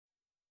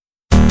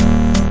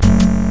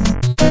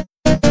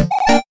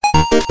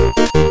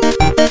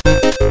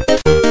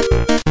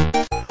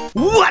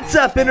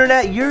up,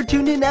 Internet? You're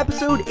tuned in to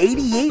episode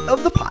 88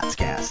 of the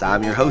Podscast.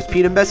 I'm your host,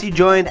 Pete and Bessie,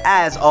 joined,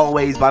 as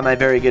always, by my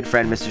very good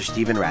friend, Mr.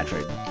 Steven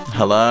Radford.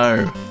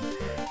 Hello.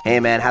 Hey,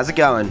 man, how's it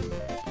going?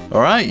 All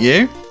right,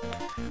 you?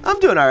 I'm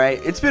doing all right.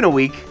 It's been a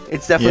week.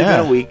 It's definitely been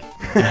a week.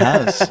 It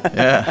has,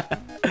 yeah.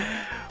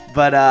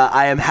 But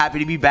I am happy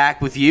to be back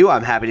with you.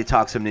 I'm happy to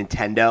talk some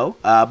Nintendo.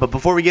 But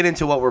before we get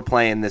into what we're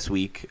playing this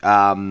week,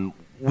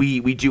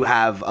 we do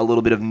have a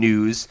little bit of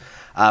news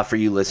for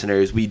you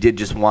listeners. We did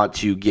just want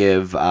to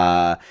give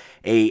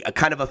a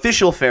kind of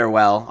official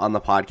farewell on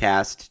the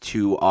podcast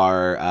to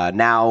our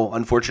now,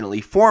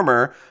 unfortunately,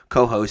 former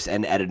co-host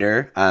and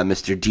editor,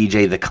 Mr.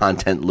 DJ The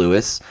Content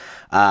Lewis.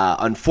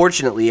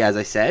 Unfortunately, as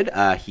I said,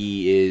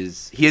 he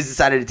has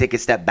decided to take a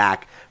step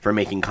back from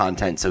making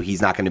content, so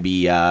he's not going to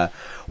be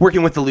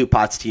working with the Loot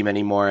Pots team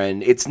anymore.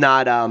 And it's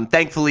not,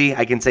 thankfully,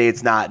 I can say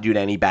it's not due to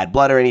any bad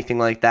blood or anything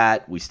like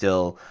that. We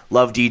still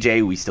love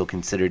DJ. We still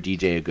consider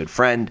DJ a good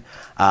friend.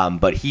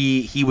 But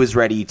he was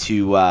ready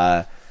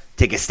to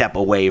take a step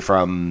away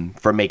from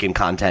making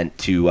content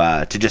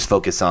to just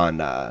focus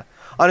on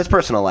his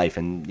personal life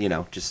and, you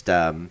know, just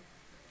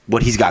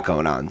what he's got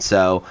going on.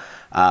 So,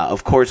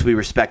 of course, we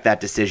respect that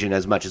decision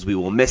as much as we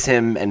will miss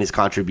him and his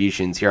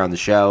contributions here on the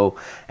show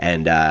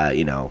and,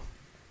 you know,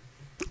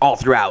 all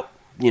throughout,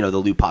 you know, the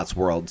Loot Pots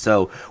world.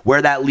 So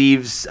where that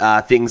leaves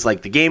things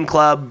like the Game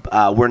Club,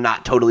 we're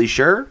not totally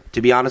sure,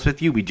 to be honest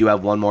with you. We do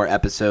have one more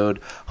episode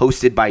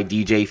hosted by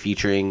DJ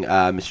featuring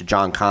Mr.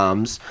 John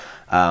Combs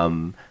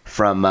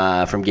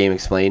from Game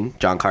Explain,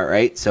 John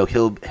Cartwright. So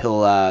he'll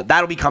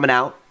that'll be coming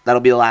out.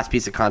 That'll be the last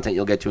piece of content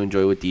you'll get to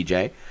enjoy with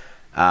DJ.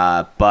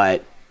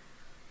 But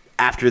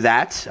after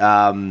that,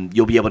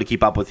 you'll be able to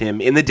keep up with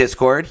him in the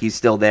Discord. He's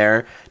still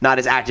there, not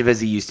as active as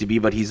he used to be,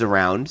 but he's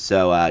around.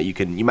 So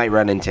you might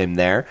run into him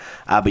there.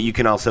 But you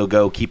can also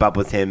go keep up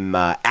with him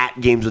at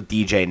Games with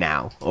DJ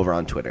now over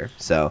on Twitter.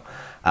 So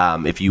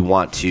if you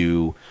want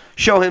to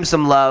show him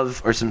some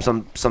love or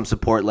some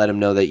support, let him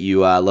know that you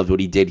loved what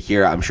he did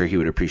here. I'm sure he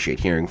would appreciate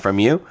hearing from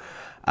you.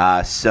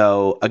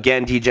 So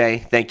again,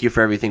 DJ, thank you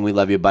for everything. We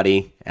love you,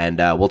 buddy, and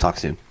we'll talk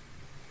soon.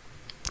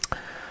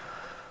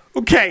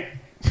 Okay.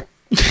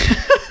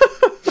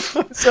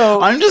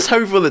 So I'm just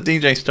hopeful that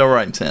DJ still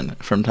writes in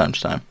from time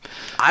to time.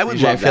 I would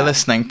DJ, love if you're that.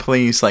 listening,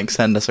 please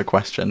send us a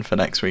question for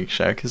next week's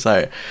show because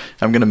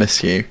I'm gonna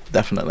miss you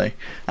definitely.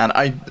 And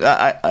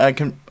I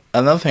can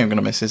another thing I'm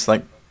gonna miss is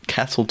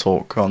Kettle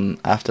Talk on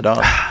After Dark.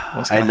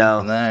 I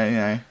know. There, you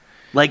know.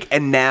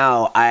 And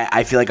now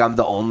I feel like I'm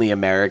the only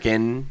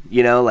American,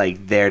 you know,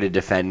 there to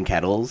defend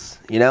kettles,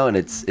 you know, and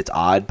it's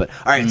odd. But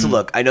all right, so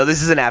look, I know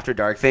this is an After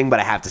Dark thing, but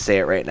I have to say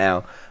it right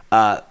now.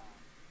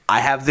 I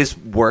have this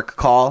work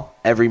call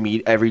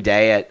every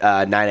day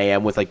at 9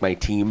 a.m. with my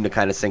team to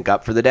kind of sync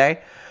up for the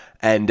day.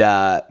 And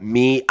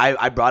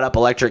I brought up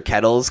electric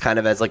kettles kind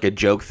of as a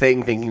joke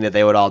thing, thinking that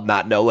they would all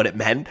not know what it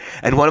meant.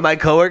 And one of my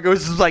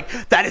coworkers was like,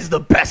 "That is the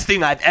best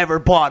thing I've ever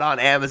bought on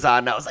Amazon."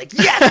 And I was like,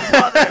 "Yes,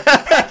 brother!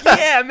 Heck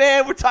yeah,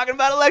 man! We're talking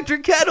about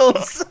electric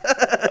kettles."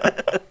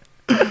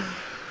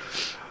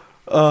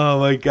 Oh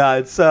my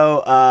god!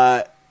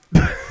 So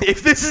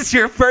if this is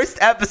your first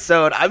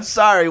episode, I'm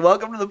sorry.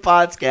 Welcome to the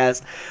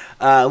Podscast,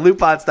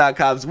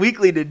 LootPots.com's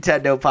weekly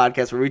Nintendo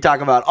podcast where we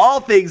talk about all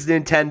things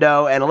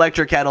Nintendo and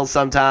electric kettles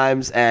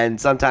sometimes,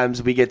 and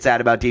sometimes we get sad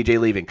about DJ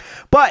leaving.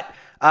 But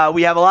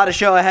we have a lot of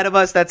show ahead of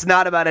us that's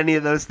not about any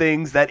of those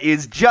things. That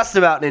is just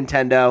about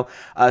Nintendo.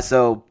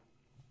 So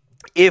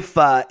if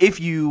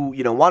you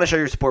want to show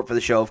your support for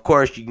the show, of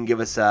course, you can give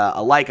us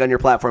a like on your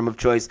platform of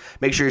choice.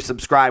 Make sure you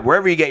subscribe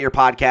wherever you get your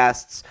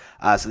podcasts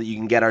so that you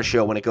can get our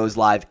show when it goes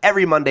live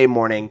every Monday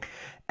morning.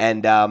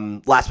 And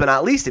last but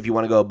not least, if you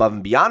want to go above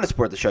and beyond to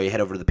support the show, you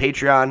head over to the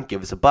Patreon,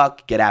 give us a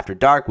buck, get After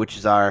Dark, which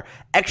is our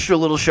extra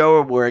little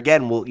show where,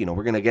 again, we're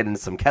going to get into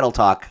some kettle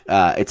talk,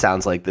 it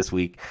sounds like, this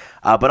week.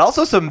 But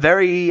also some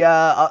very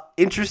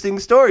interesting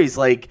stories,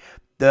 like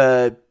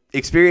the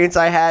experience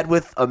I had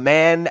with a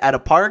man at a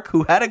park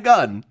who had a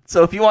gun.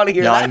 So if you want to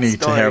hear that I need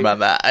to hear about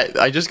that.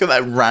 I just got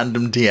that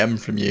random DM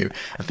from you.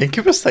 I think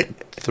it was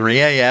 3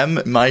 a.m.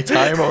 my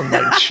time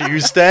on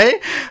Tuesday,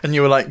 and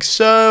you were like,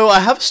 "So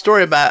I have a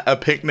story about a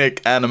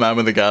picnic and a man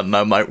with a gun." And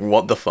I'm like,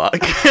 "What the fuck?"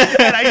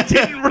 And I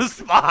didn't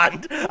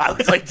respond. I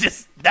was like,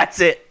 that's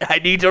it. I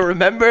need to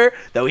remember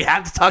that we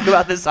have to talk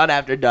about this on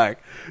After Dark.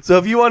 So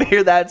if you want to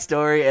hear that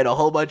story and a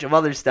whole bunch of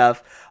other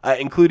stuff,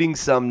 including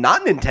some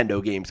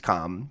non-Nintendo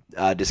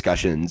Gamescom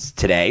discussions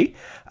today,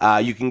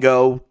 you can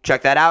go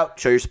check that out,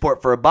 show your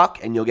support for a buck,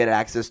 and you'll get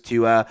access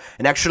to an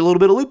extra little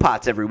bit of Loot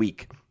Pots every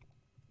week.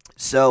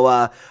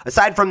 So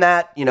aside from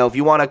that, if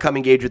you want to come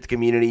engage with the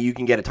community, you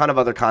can get a ton of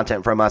other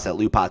content from us at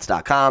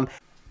lootpots.com.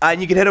 And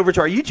you can head over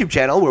to our YouTube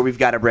channel where we've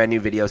got a brand new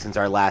video since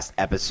our last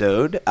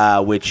episode,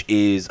 which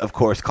is, of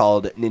course,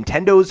 called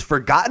Nintendo's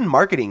Forgotten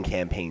Marketing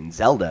Campaign,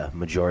 Zelda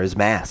Majora's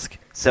Mask.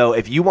 So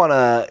if you want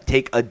to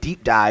take a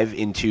deep dive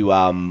into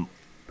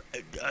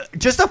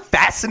just a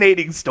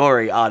fascinating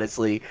story,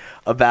 honestly,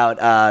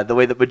 about the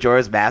way that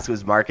Majora's Mask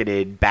was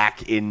marketed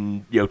back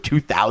in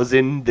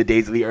 2000, the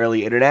days of the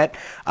early internet.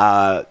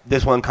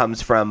 This one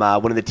comes from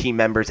one of the team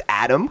members,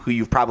 Adam, who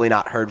you've probably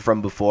not heard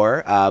from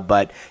before,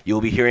 but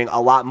you'll be hearing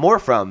a lot more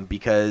from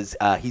because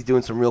he's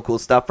doing some real cool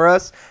stuff for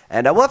us,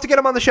 and we'll have to get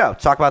him on the show to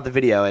talk about the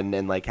video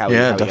and like how we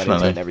got into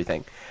it and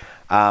everything.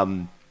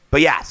 But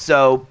yeah,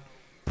 so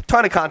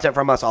ton of content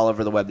from us all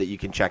over the web that you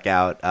can check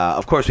out.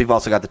 Of course, we've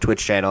also got the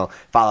Twitch channel.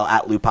 Follow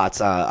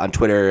 @LootPots on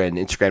Twitter and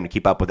Instagram to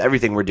keep up with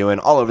everything we're doing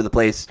all over the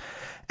place.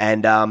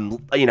 And,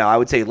 I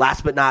would say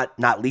last but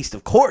not least,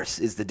 of course,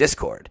 is the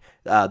Discord.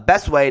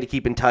 Best way to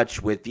keep in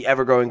touch with the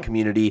ever-growing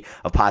community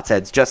of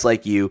potsheads just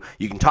like you.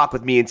 You can talk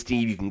with me and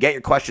Steve. You can get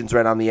your questions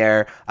right on the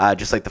air,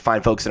 just like the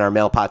fine folks in our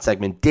Mail Pot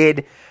segment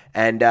did.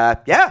 And,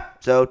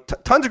 so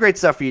tons of great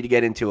stuff for you to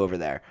get into over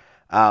there.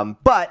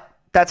 But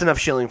that's enough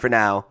shilling for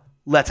now.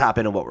 Let's hop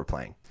into what we're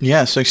playing.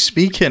 Yeah, so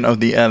speaking of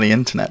the early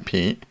internet,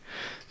 Pete,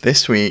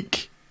 this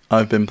week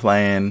I've been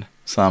playing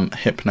some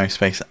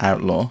Hypnospace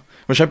Outlaw,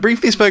 which I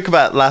briefly spoke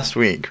about last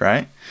week,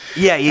 right?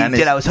 Yeah, you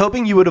did. I was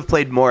hoping you would have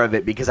played more of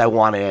it because I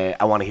want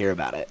to hear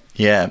about it.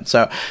 Yeah,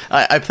 so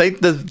I played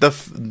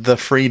the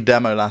free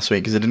demo last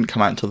week because it didn't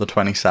come out until the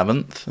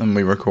 27th, and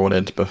we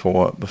recorded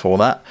before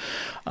that.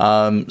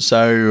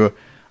 So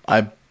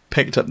I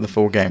picked up the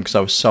full game because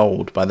I was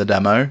sold by the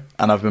demo,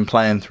 and I've been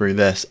playing through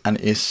this, and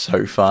it's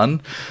so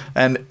fun.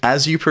 And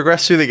as you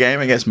progress through the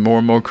game, it gets more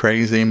and more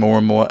crazy, more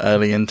and more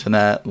early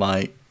internet.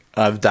 Like,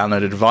 I've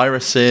downloaded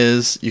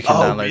viruses. You can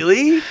download.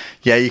 Really?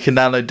 Yeah, you can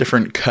download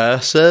different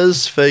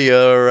cursors for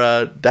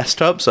your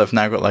desktop. So I've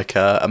now got like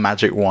a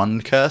magic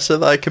wand cursor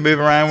that I can move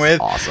around with.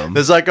 Awesome.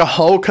 There's like a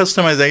whole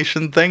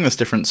customization thing. There's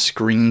different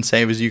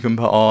screensavers you can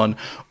put on,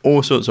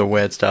 all sorts of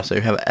weird stuff. So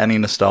if you have any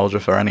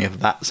nostalgia for any of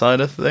that side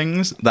of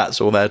things,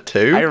 that's all there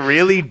too. I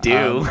really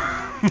do.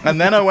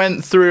 And then I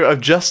went through.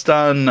 I've just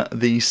done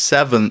the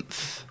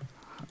seventh,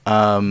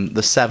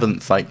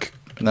 like.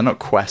 They're not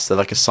quests, they're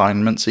like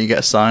assignments. So you get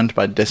assigned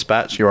by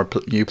dispatch.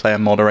 You play a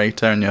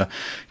moderator, and you're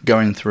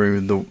going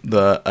through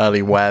the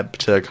early web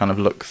to kind of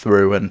look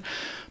through and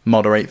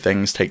moderate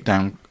things, take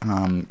down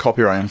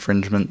copyright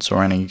infringements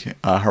or any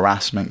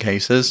harassment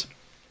cases.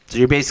 So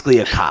you're basically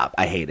a cop.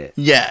 I hate it.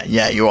 Yeah,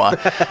 you are.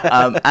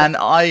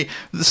 And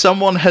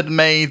someone had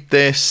made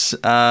this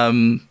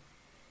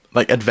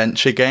like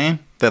adventure game.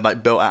 They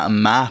like built out a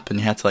map, and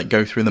you had to like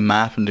go through the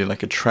map and do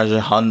like a treasure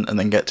hunt and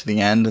then get to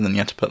the end, and then you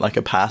had to put like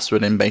a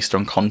password in based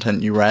on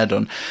content you read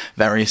on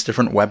various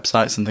different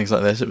websites and things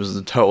like this. It was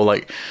a total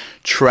like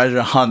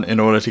treasure hunt in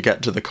order to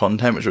get to the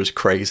content, which was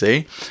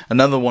crazy.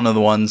 Another one of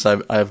the ones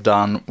I've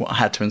done, I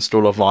had to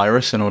install a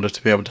virus in order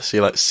to be able to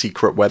see like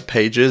secret web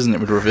pages, and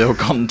it would reveal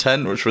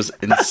content, which was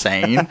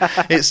insane.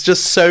 It's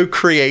just so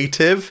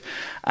creative.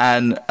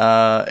 And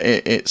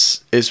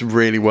it's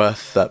really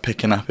worth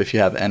picking up if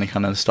you have any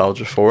kind of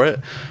nostalgia for it.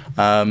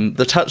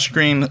 The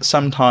touchscreen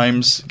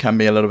sometimes can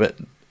be a little bit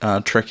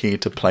tricky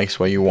to place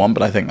where you want,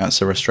 but I think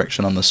that's a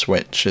restriction on the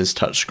Switch, is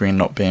touchscreen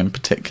not being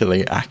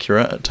particularly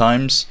accurate at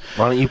times.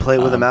 Why don't you play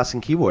it with a mouse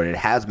and keyboard? It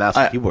has mouse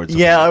and keyboard.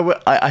 Yeah,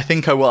 I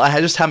think I will.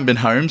 I just haven't been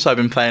home, so I've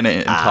been playing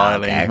it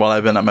entirely while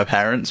I've been at my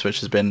parents', which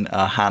has been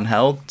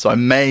handheld. So I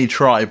may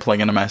try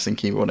plugging a mouse and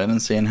keyboard in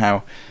and seeing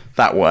how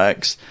that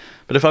works.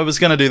 But if I was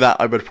going to do that,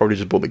 I would probably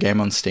just bought the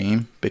game on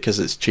Steam, because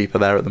it's cheaper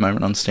there at the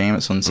moment on Steam.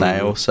 It's on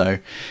sale. So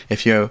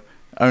if you're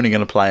only going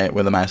to play it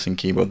with a mouse and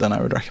keyboard, then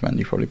I would recommend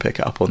you probably pick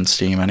it up on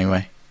Steam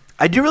anyway.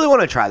 I do really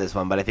want to try this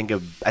one, but I think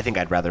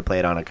I'd rather play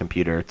it on a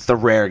computer. It's the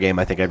rare game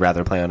I think I'd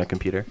rather play on a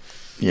computer.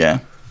 Yeah.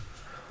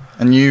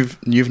 And you've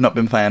not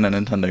been playing a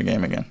Nintendo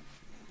game again?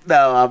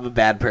 No, I'm a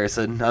bad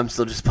person. I'm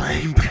still just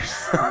playing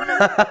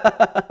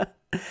Persona.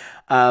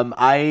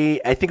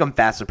 I think I'm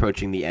fast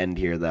approaching the end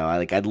here, though.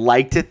 I'd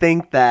like to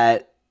think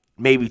that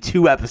maybe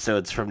 2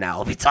 episodes from now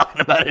I'll be talking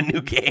about a new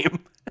game.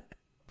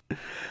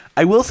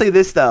 I will say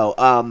this, though.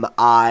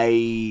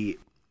 I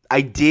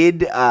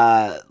did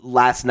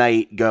last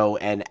night go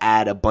and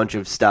add a bunch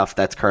of stuff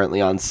that's currently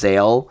on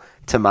sale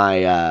to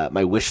my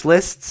my wish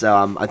list. So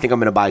I think I'm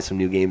going to buy some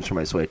new games for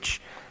my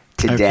Switch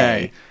today.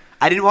 Okay.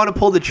 I didn't want to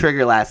pull the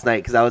trigger last night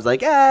because I was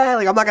like,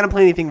 I'm not going to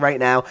play anything right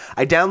now.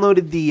 I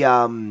downloaded the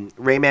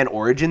Rayman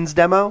Origins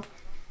demo.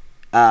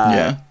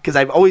 Because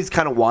I've always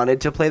kind of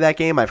wanted to play that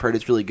game. I've heard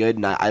it's really good,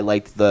 and I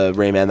liked the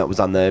Rayman that was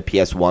on the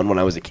PS1 when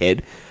I was a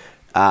kid.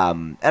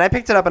 And I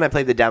picked it up and I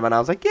played the demo, and I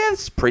was like, yeah,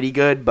 it's pretty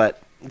good,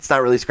 but it's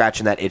not really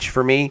scratching that itch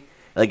for me.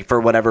 Like, for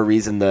whatever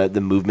reason,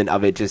 the movement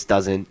of it just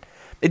doesn't...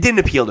 It didn't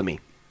appeal to me,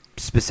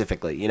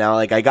 specifically. You know,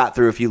 like, I got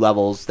through a few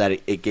levels that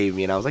it gave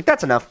me, and I was like,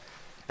 that's enough.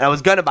 And I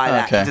was going to buy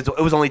that because it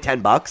was only $10.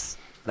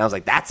 And I was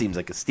like, that seems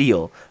like a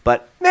steal.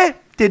 But,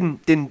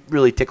 didn't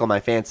really tickle my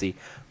fancy.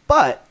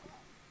 But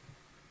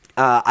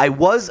I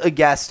was a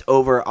guest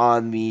over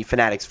on the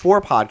Fanatics 4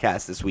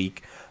 podcast this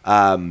week,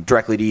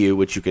 directly to you,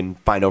 which you can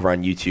find over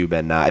on YouTube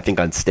and I think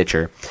on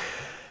Stitcher.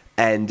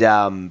 And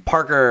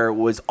Parker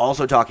was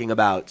also talking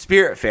about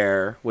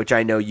Spiritfarer, which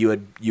I know you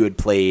had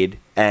played,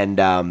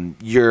 and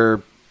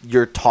you're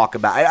your talk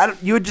about? I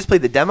don't, you had just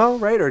played the demo,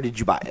 right, or did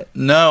you buy it?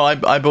 No,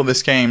 I bought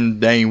this game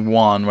day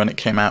one when it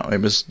came out.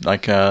 It was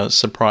like a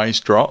surprise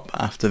drop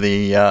after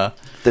the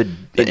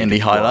indie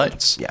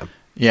highlights.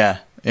 Yeah,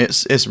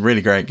 it's a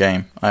really great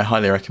game. I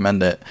highly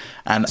recommend it.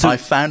 And I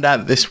found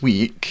out this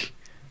week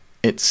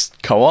it's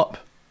co-op.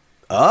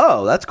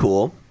 Oh, that's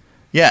cool.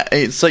 Yeah,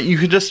 it's like you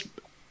could just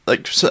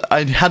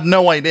I had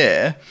no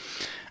idea.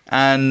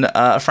 And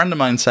a friend of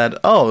mine said,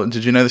 "Oh,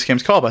 did you know this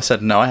game's co-op?" I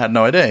said, "No, I had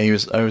no idea."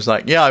 I was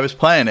like, "Yeah, I was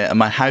playing it, and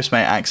my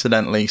housemate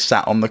accidentally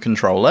sat on the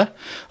controller,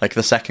 like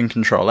the second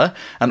controller,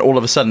 and all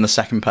of a sudden, the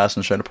second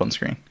person showed up on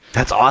screen."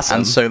 That's awesome.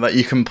 And so that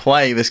you can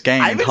play this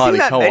game I entirely haven't seen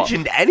that co-op.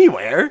 mentioned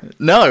anywhere.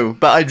 No,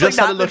 but I just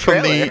like had a not look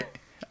on the.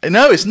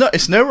 No, it's not.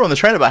 It's nowhere on the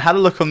trailer. But I had a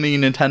look on the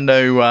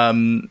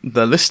Nintendo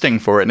the listing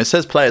for it, and it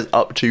says players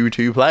up to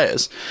 2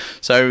 players.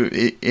 So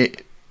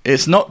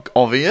it's not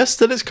obvious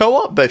that it's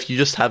co-op, but if you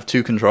just have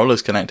 2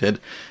 controllers connected,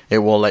 it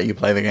will let you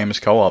play the game as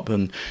co-op,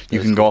 and you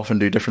can go off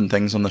and do different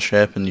things on the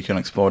ship, and you can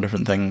explore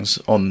different things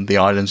on the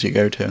islands you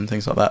go to, and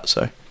things like that.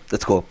 So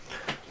that's cool.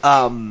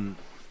 So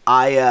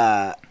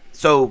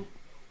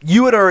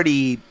you had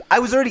I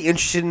was already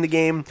interested in the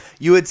game.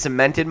 You had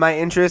cemented my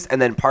interest,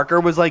 and then Parker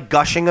was like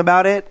gushing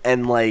about it,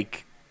 and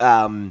like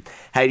how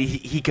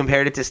he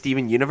compared it to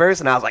Steven Universe,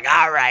 and I was like,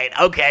 all right,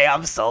 okay,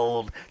 I'm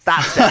sold.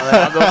 Stop selling.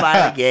 I'll go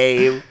buy the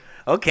game.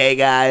 Okay,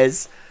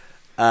 guys.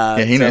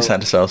 Yeah, he knows how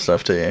to sell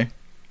stuff to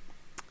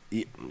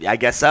you. I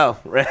guess so.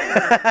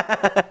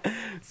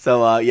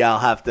 So yeah, I'll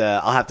have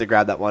to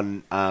grab that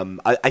one.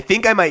 I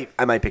think I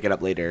might pick it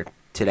up later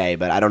today,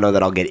 but I don't know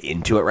that I'll get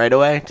into it right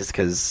away, just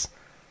because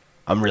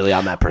I'm really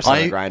on that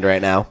Persona grind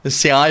right now.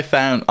 See, I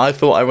thought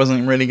I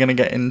wasn't really going to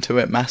get into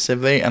it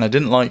massively, and I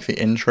didn't like the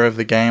intro of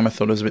the game. I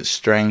thought it was a bit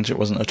strange. It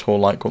wasn't at all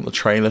like what the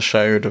trailer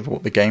showed of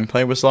what the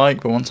gameplay was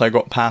like. But once I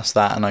got past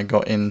that and I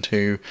got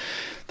into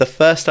the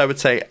first, I would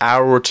say,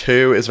 hour or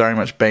 2 is very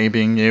much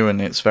babying you,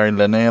 and it's very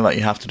linear. Like,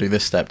 you have to do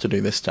this step to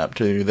do this step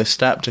to do this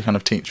step to kind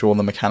of teach you all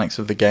the mechanics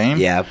of the game.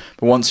 Yeah.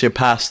 But once you're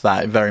past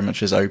that, it very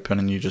much is open,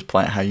 and you just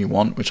play it how you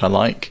want, which I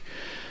like.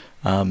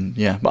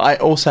 Yeah, but I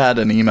also had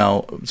an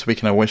email,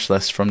 speaking of wish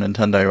list from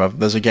Nintendo.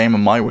 There's a game on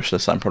my wish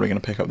list I'm probably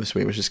going to pick up this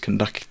week, which is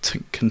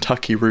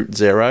Kentucky Route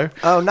Zero.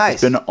 Oh, nice.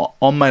 It's been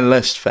on my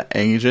list for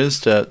ages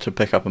to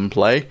pick up and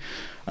play.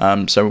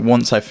 So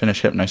once I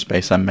finish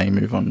Hypnospace, I may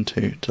move on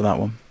to that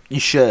one. You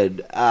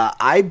should.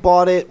 I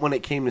bought it when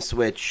it came to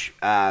Switch.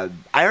 I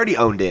already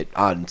owned it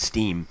on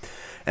Steam,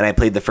 and I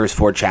played the first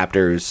 4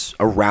 chapters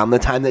around the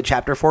time that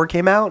Chapter 4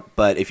 came out.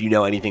 But if you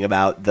know anything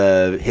about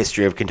the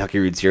history of Kentucky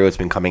Route Zero, it's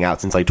been coming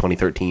out since like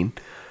 2013.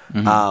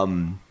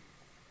 Mm-hmm.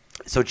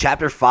 So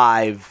Chapter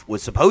 5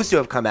 was supposed to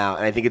have come out,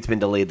 and I think it's been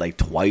delayed like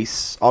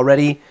twice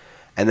already.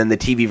 And then the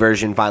TV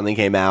version finally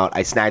came out.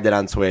 I snagged it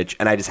on Switch,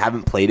 and I just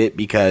haven't played it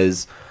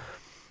because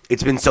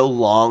it's been so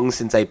long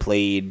since I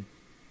played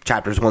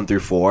Chapters 1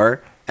 through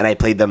 4, and I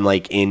played them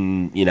like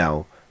in,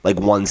 like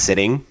one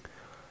sitting.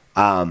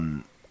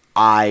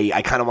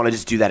 I kind of want to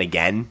just do that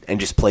again and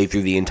just play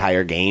through the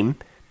entire game,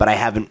 but I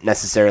haven't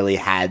necessarily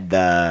had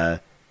the...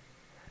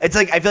 It's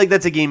like, I feel like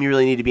that's a game you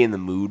really need to be in the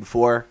mood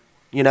for,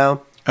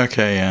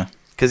 Okay, yeah.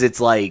 Because it's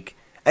like...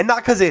 And not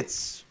because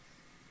it's...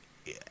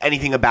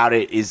 Anything about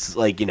it is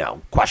like,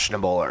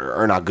 questionable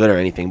or not good or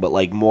anything, but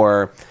like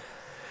more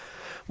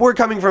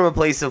coming from a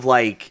place of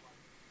like...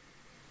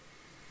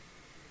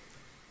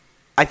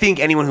 I think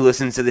anyone who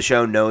listens to the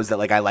show knows that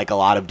like I like a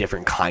lot of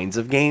different kinds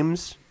of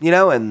games,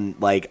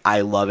 and like I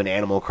love an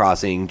Animal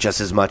Crossing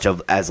just as much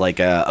as like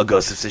a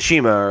Ghost of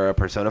Tsushima or a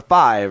Persona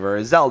 5 or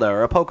a Zelda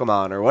or a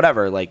Pokemon or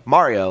whatever, like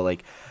Mario,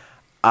 like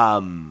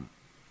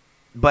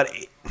but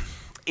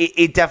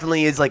it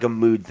definitely is like a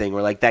mood thing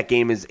where like that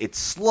game it's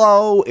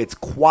slow, it's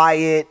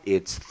quiet,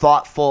 it's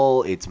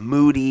thoughtful, it's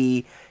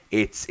moody,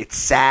 it's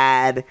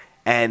sad,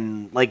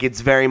 and like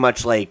it's very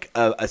much like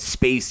a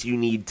space you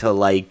need to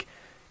like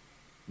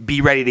be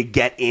ready to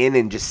get in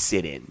and just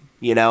sit in,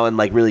 and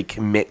like really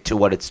commit to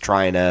what it's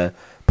trying to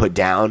put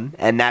down.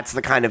 And that's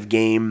the kind of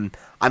game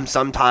I'm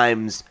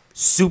sometimes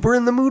super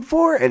in the mood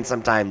for and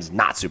sometimes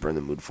not super in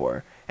the mood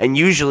for. And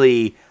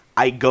usually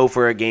I go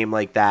for a game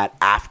like that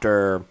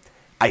after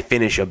I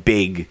finish a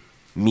big,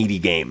 meaty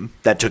game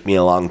that took me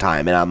a long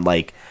time. And I'm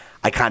like,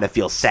 I kind of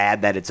feel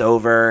sad that it's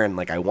over and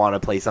like I want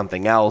to play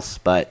something else,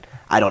 but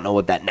I don't know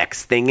what that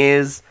next thing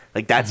is.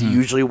 Like that's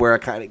usually where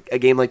a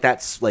game like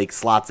that's like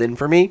slots in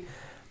for me.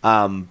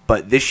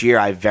 But this year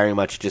I've very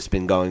much just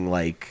been going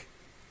like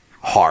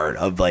hard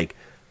of like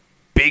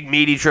big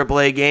meaty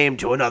AAA game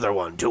to another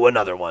one,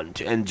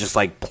 and just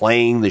like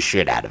playing the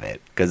shit out of it.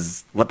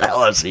 Because what the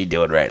hell else are you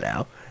doing right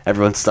now?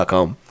 Everyone's stuck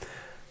home.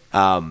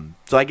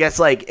 So I guess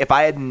like if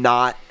I had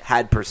not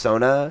had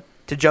Persona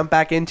to jump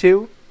back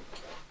into,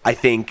 I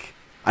think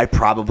I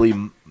probably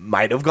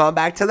might have gone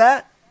back to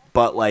that.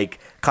 But like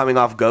coming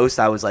off Ghost,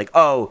 I was like,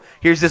 oh,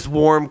 here's this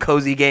warm,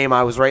 cozy game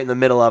I was right in the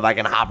middle of. I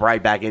can hop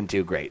right back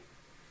into. Great.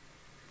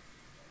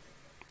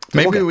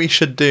 Maybe we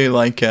should do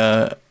like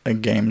a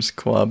games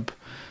club,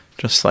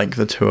 just like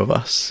the 2 of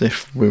us,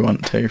 if we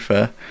want to,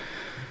 for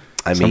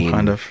I mean,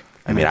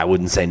 I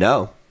wouldn't say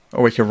no.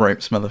 Or we could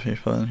rape some other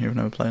people then who've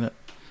never played it.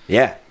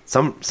 Yeah,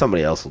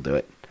 somebody else will do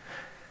it.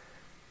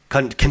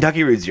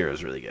 Kentucky Route Zero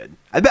is really good.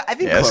 I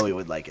think Chloe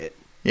would like it.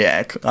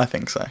 Yeah, I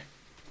think so. All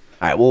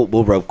right,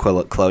 we'll rope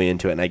Chloe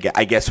into it, and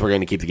I guess we're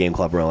going to keep the game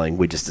club rolling.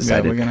 We just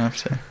decided. Yeah, we're going to have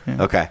to.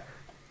 Yeah. Okay.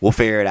 We'll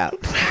figure it out.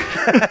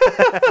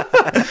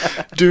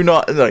 Do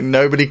not,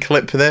 nobody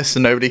clip this,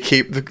 and nobody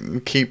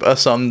keep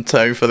us on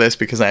toe for this,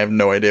 because I have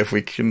no idea if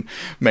we can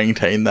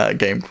maintain that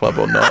game club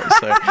or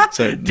not.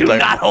 So do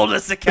not hold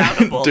us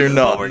accountable. Do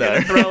not. We're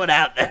going to throw it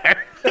out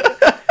there.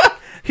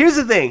 Here's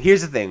the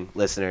thing,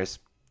 listeners.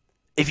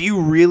 If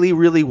you really,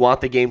 really want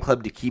the game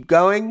club to keep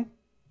going,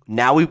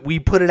 now we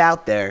put it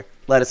out there.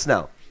 Let us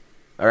know.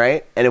 All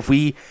right? And if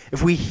we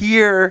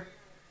hear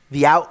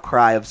the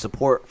outcry of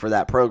support for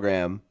that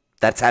program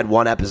that's had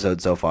one episode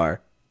so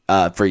far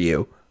for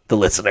you, the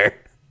listener,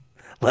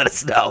 let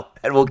us know,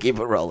 and we'll keep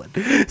it rolling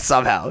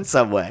somehow,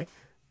 some way.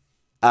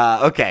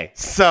 Okay,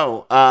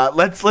 so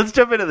let's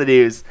jump into the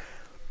news.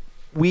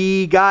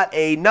 We got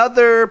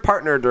another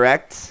partner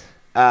direct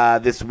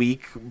this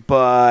week,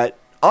 but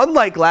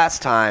unlike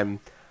last time,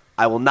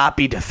 I will not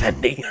be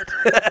defending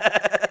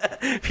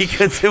it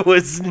because it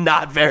was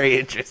not very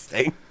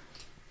interesting.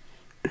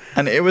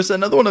 And it was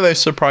another one of those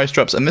surprise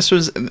drops. And this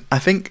was, I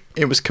think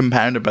it was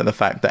compounded by the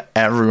fact that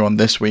everyone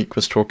this week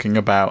was talking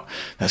about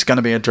there's going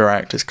to be a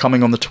direct. It's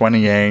coming on the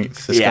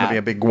 28th. There's going to be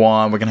a big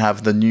one. We're going to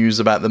have the news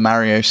about the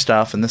Mario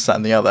stuff and this, that,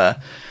 and the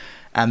other.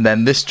 And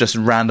then this just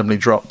randomly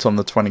dropped on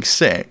the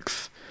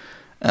 26th.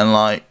 And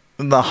like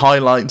the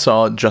highlights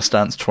are Just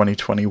Dance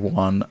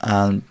 2021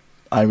 and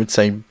I would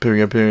say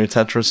Puyo Puyo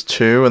Tetris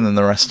 2. And then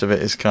the rest of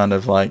it is kind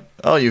of like,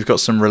 oh, you've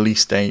got some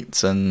release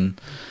dates and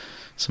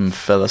some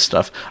filler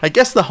stuff. I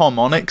guess the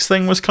harmonics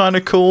thing was kind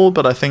of cool,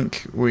 but I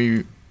think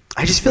I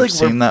just feel like we've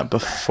seen that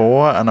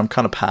before, and I'm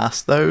kind of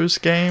past those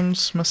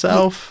games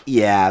myself.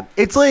 Yeah,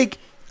 it's like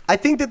I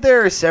think that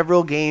there are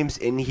several games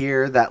in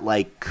here that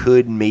like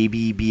could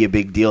maybe be a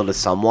big deal to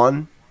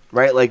someone,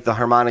 right? Like the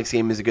harmonics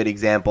game is a good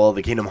example.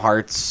 The Kingdom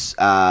Hearts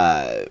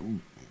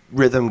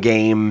rhythm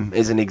game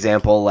is an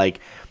example. Like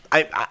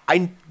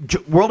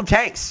World of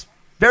Tanks,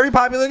 very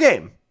popular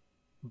game,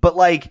 but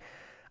like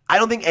I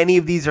don't think any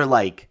of these are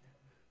like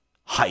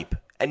hype,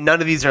 and none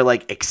of these are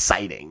like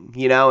exciting,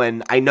 you know.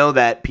 And I know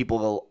that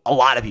a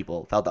lot of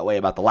people felt that way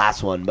about the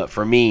last one, but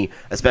for me,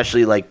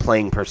 especially like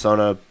playing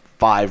Persona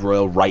 5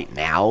 Royal right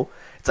now,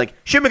 it's like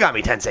Shin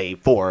Megami Tensei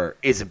 4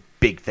 is a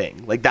big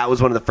thing. Like that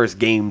was one of the first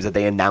games that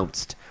they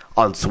announced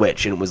on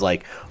Switch, and it was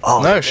like,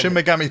 oh no, Shin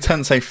Megami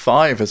Tensei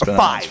 5 has been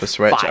announced for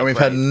Switch, and we've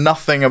heard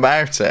nothing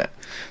about it.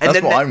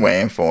 That's what I'm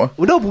waiting for.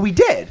 Well, no, but we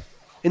did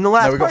in the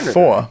last. No, we got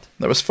 4.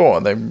 There was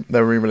 4.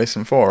 They're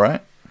re-releasing 4,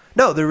 right?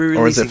 No, they're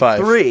re-releasing or is it 5?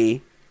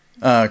 3.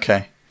 Oh,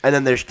 okay. And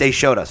then they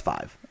showed us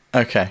 5.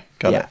 Okay,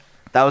 got it.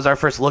 That was our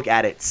first look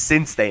at it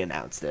since they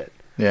announced it.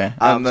 Yeah,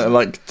 and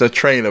the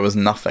trailer was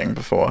nothing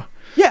before.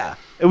 Yeah,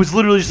 it was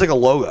literally just like a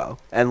logo,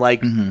 and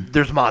like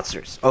there's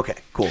monsters. Okay,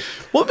 cool.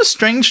 What was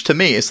strange to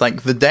me is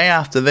like the day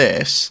after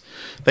this,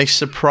 they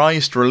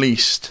surprised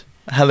released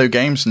Hello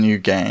Games' new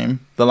game,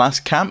 The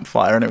Last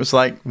Campfire, and it was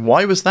like,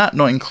 why was that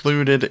not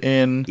included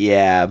in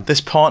this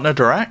partner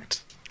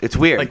direct? It's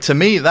weird. Like to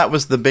me, that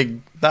was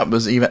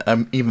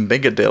even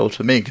bigger deal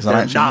to me because I'm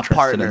actually not interested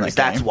partners. in that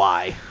That's game.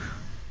 why.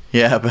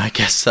 Yeah, but I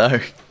guess so.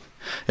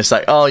 It's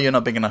like, oh, you're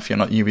not big enough. You're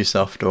not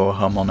Ubisoft or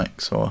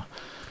Harmonix or.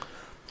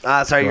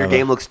 Sorry, your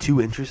game looks too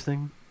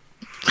interesting.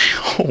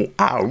 Oh,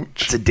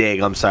 ouch! It's a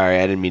dig. I'm sorry.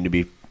 I didn't mean to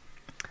be.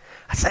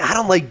 I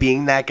don't like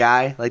being that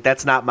guy. Like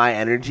that's not my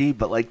energy.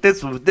 But like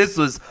this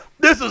was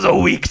a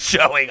weak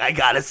showing. I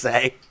gotta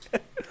say.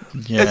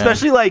 Yeah.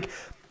 Especially like,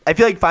 I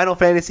feel like Final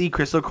Fantasy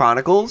Crystal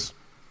Chronicles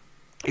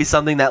is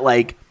something that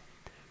like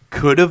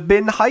could have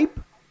been hype,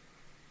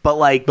 but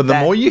the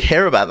more you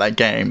hear about that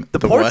game,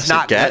 the worse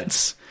it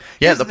gets. Good.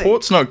 Yeah, the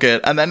port's not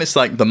good, and then it's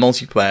like the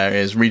multiplayer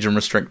is region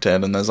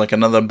restricted, and there's like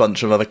another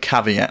bunch of other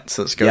caveats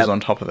that goes on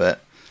top of it.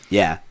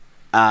 Yeah,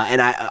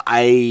 and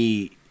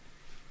I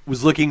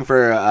was looking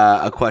for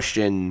a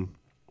question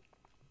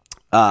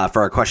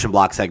for our question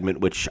block segment,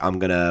 which I'm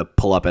gonna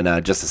pull up in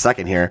just a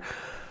second here,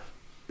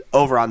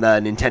 over on the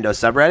Nintendo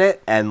subreddit,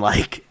 and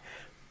like.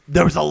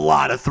 There was a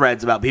lot of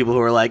threads about people who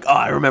were like, oh,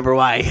 I remember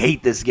why I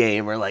hate this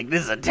game, or like,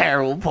 this is a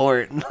terrible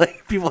port, and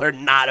like, people are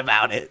not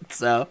about it.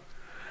 So,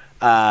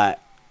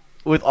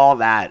 with all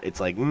that, it's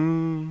like, I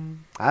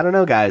don't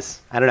know, guys.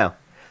 I don't know.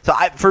 So,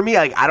 for me,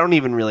 like, I don't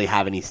even really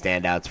have any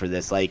standouts for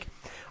this. Like,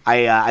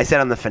 I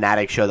said on the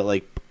Fanatic show that,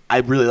 like, I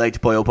really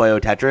liked Puyo Puyo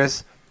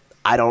Tetris.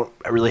 I don't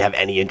really have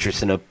any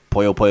interest in a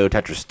Puyo Puyo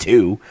Tetris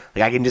 2.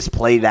 Like, I can just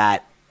play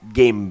that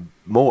game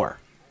more.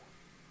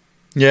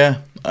 Yeah,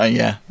 I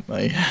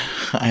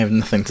have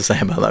nothing to say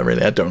about that,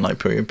 really. I don't like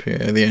Puyo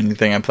Puyo. The only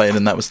thing I played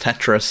in that was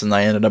Tetris, and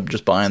I ended up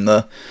just buying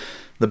the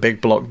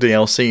big block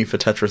DLC for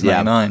Tetris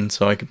 99,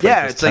 so I could play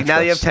it's Tetris. Like, now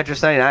you have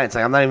Tetris 99, it's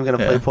like, I'm not even going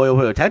to play Puyo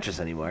Puyo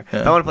Tetris anymore.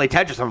 If I want to play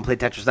Tetris, I'm going to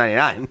play Tetris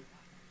 99.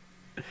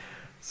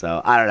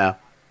 So, I don't know.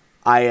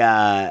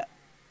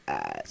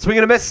 Swing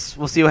and a miss.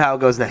 We'll see how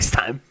it goes next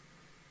time.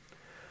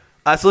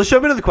 So let's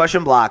jump into the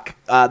question block.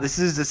 This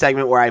is a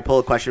segment where I pull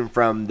a question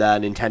from the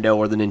Nintendo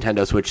or the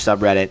Nintendo Switch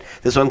subreddit.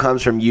 This one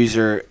comes from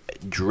user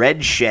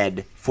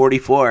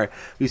Dreadshed44,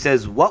 who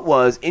says, what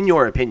was, in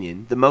your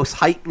opinion, the most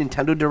hyped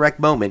Nintendo Direct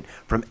moment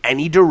from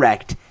any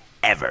Direct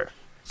ever?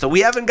 So we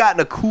haven't gotten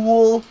a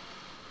cool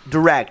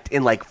Direct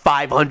in like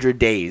 500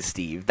 days,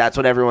 Steve. That's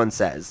what everyone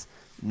says.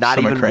 Not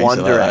Something even crazy one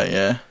like Direct. that,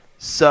 yeah.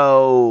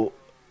 So,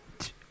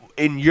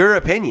 in your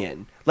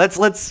opinion, let's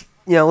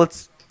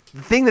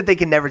the thing that they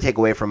can never take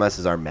away from us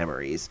is our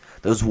memories.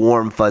 Those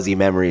warm, fuzzy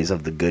memories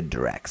of the good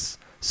Directs.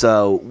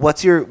 So,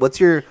 what's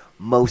your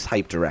most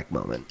hyped Direct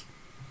moment?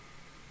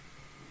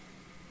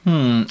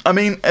 I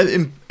mean,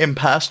 in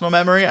personal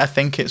memory, I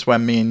think it's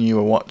when me and you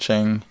were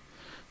watching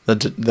I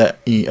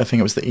think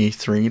it was the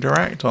E3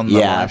 Direct on the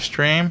live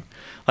stream.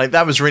 Like,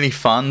 that was really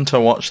fun to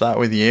watch that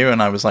with you,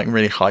 and I was like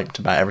really hyped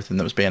about everything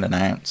that was being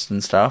announced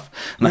and stuff.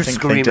 And I think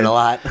screaming a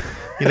lot.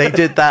 They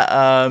did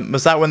that.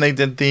 Was that when they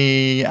did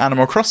the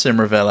Animal Crossing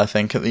reveal? I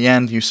think at the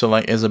end you saw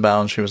like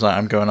Isabelle, and she was like,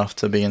 "I'm going off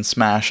to be in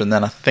Smash," and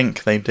then I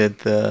think they did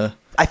the.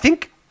 I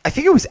think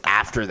it was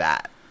after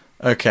that.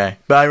 Okay,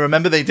 but I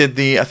remember I think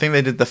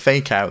they did the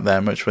fake out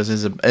then, which was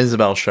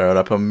Isabelle showed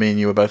up, and me and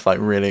you were both like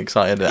really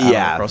excited that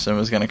Animal Crossing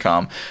was going to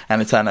come,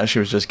 and it turned out she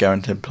was just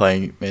going to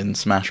play in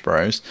Smash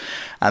Bros.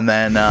 And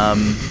then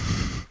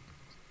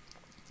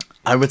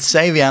I would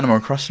say the Animal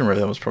Crossing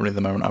reveal was probably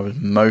the moment I was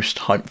most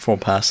hyped for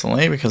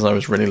personally, because I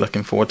was really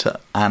looking forward to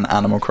an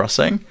Animal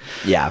Crossing.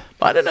 Yeah.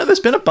 But I don't know, there's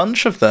been a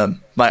bunch of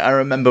them. Like, I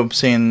remember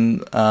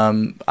seeing,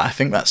 I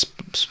think that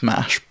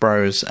Smash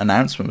Bros.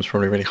 Announcement was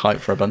probably really hyped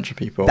for a bunch of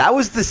people. That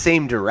was the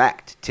same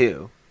Direct,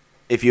 too,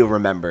 if you'll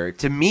remember.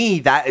 To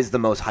me, that is the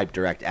most hyped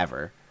Direct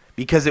ever.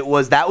 Because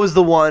that was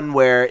the one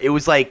where it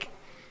was like,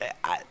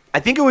 I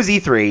think it was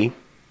E3,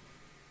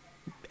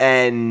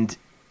 and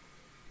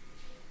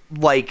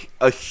like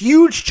a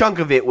huge chunk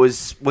of it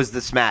was the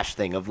Smash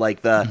thing of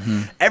like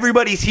the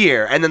everybody's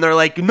here, and then they're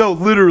like, no,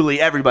 literally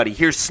everybody,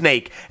 here's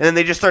Snake, and then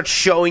they just start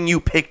showing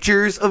you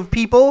pictures of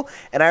people.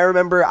 And I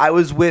remember I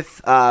was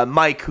with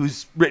Mike,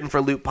 who's written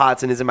for Loot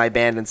Pots and is in my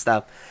band and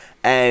stuff,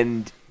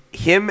 and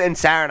him and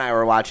Sarah and I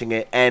were watching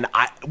it, and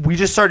we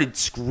just started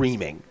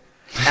screaming.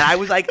 And I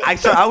was like, I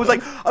was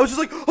just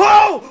like,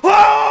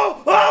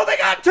 oh, they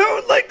got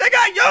Toon Link, they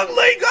got Young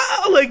Link,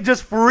 oh, like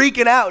just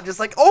freaking out, just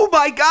like, oh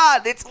my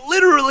God, it's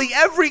literally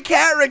every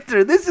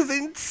character. This is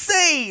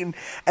insane.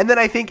 And then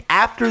I think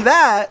after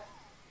that,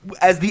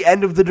 as the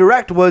end of the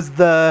Direct, was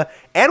the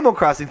Animal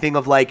Crossing thing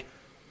of like,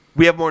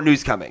 we have more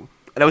news coming.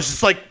 And I was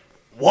just like,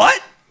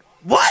 what?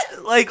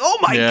 Like, oh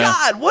my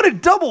God, what a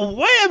double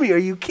whammy. Are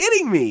you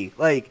kidding me?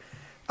 Like,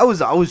 I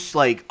was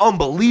like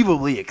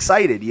unbelievably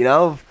excited, you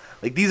know?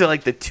 Like, these are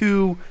like the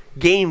two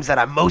games that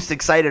I'm most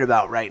excited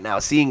about right now,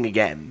 seeing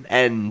again.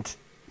 And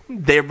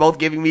they're both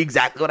giving me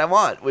exactly what I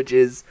want, which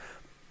is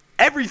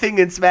everything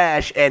in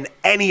Smash and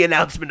any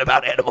announcement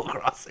about Animal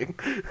Crossing.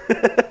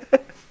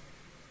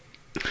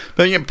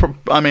 But yeah,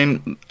 I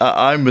mean,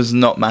 I was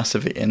not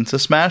massively into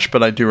Smash,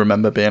 but I do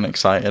remember being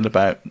excited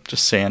about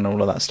just seeing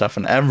all of that stuff,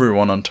 and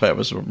everyone on Twitter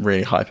was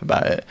really hype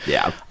about it.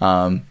 Yeah.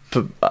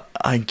 But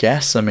I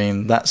guess, I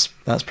mean, that's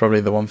probably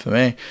the one for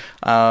me.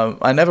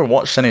 I never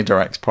watched any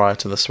directs prior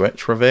to the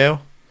Switch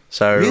reveal,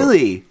 so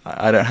really,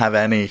 I don't have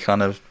any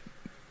kind of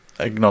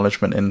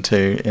acknowledgement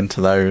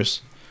into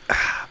those.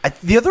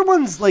 The other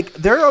ones, like,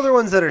 there are other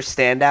ones that are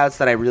standouts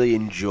that I really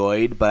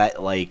enjoyed, but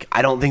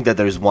I don't think that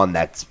there's one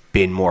that's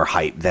been more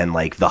hype than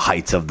like the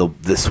heights of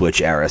the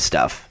Switch era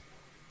stuff,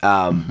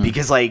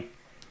 because like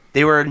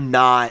they were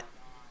not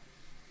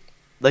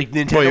like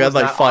Nintendo. Well, you had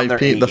like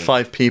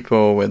five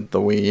people with the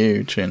Wii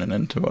U tuning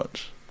in to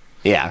watch.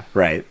 Yeah,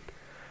 right.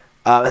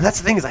 And that's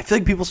the thing, is I feel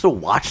like people still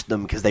watched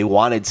them because they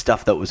wanted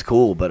stuff that was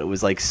cool, but it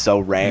was like so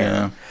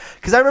rare.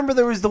 Because I remember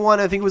there was the one,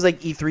 I think it was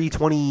like E3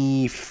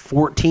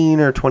 2014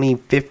 or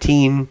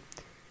 2015.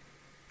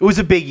 It was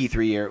a big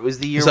E3 year. It was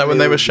the year. Is that when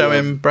they were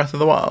showing Breath of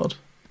the Wild?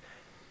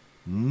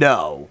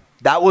 No,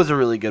 that was a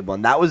really good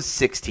one. That was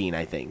 16,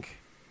 I think.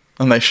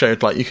 And they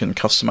showed like you can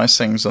customize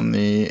things on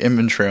the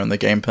inventory on the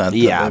gamepad that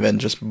they then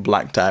just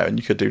blacked out, and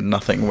you could do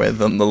nothing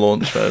with on the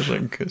launch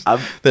version because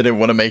they didn't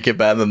want to make it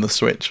better than the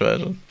Switch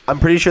version. I'm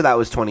pretty sure that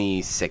was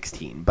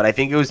 2016, but I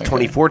think it was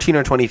 2014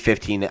 or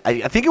 2015.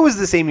 I think it was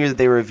the same year that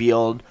they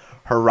revealed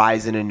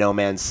Horizon and No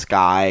Man's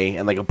Sky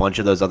and like a bunch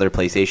of those other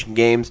PlayStation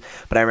games.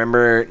 But I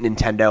remember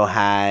Nintendo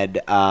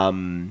had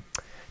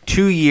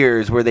 2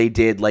 years where they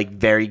did like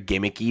very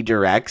gimmicky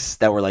directs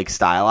that were like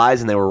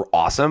stylized, and they were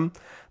awesome.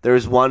 There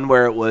was one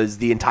where it was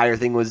the entire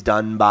thing was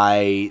done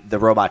by the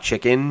Robot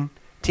Chicken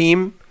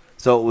team.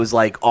 So it was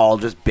like all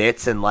just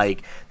bits, and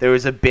like there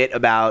was a bit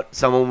about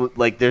someone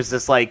like there's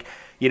this like,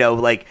 you know,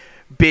 like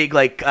big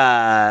like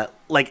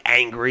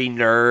angry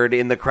nerd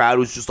in the crowd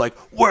who's just like,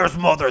 where's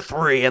Mother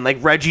 3? And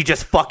like Reggie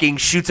just fucking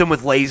shoots him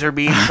with laser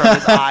beams from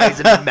his eyes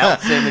and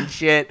melts him and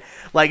shit.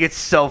 Like, it's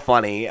so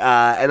funny.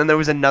 And then there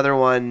was another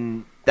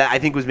one that I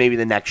think was maybe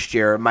the next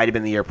year. It might have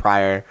been the year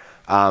prior.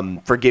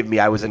 Forgive me,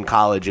 I was in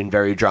college and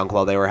very drunk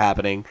while they were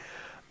happening.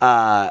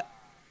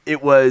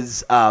 It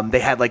was they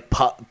had like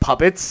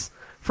puppets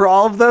for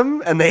all of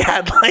them, and they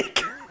had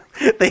like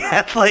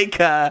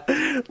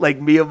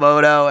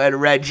Miyamoto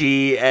and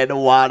Reggie and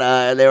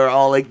Iwata, and they were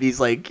all like these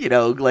like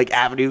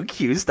Avenue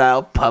Q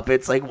style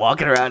puppets like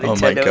walking around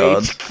Nintendo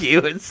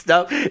HQ and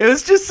stuff. It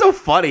was just so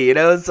funny,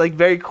 it's like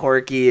very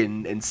quirky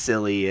and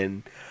silly,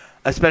 and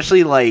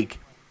especially like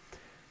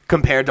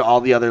compared to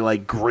all the other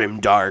like grim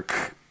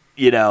dark,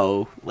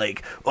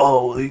 like,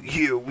 oh,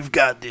 here we've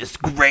got this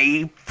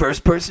gray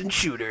first person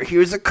shooter,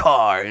 here's a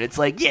car, and it's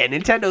like, yeah,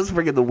 Nintendo's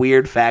freaking the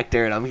weird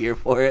factor, and I'm here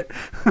for it.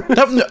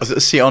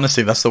 See,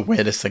 honestly, that's the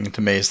weirdest thing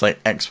to me. It's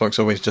like Xbox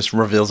always just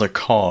reveals a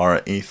car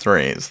at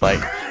E3. It's like,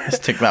 let's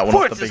take that one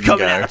off the bingo.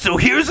 Coming out, so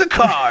here's a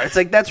car. It's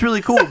like, that's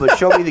really cool, but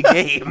show me the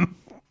game.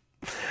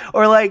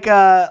 Or like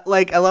I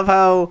love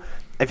how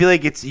I feel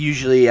like it's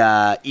usually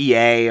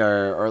EA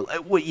or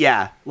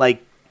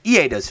like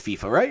EA does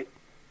FIFA, right?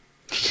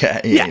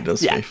 Yeah, EA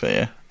does FIFA,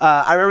 yeah.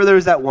 I remember there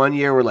was that one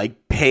year where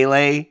like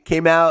Pele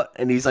came out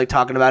and he's like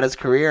talking about his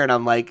career, and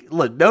I'm like,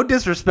 look, no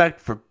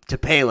disrespect to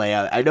Pele.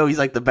 I know he's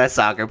like the best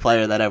soccer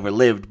player that ever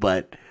lived,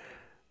 but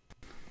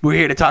we're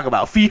here to talk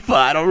about FIFA.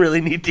 I don't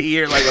really need to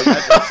hear like a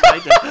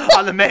retrospective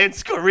on the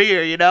man's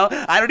career,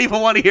 I don't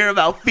even want to hear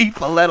about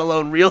FIFA, let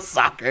alone real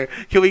soccer.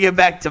 Can we get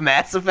back to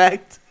Mass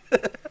Effect?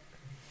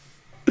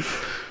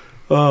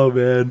 Oh,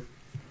 man.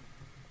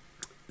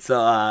 So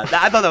I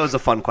thought that was a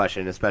fun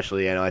question,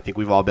 especially, I think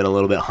we've all been a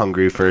little bit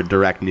hungry for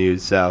direct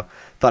news, so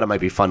thought it might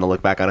be fun to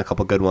look back on a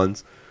couple good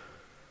ones.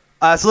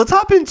 So let's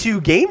hop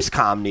into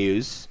Gamescom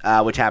news,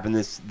 which happened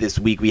this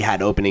week. We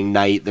had opening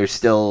night. There's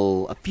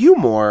still a few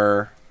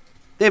more.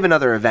 They have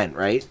another event,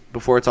 right,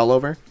 before it's all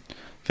over? I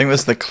think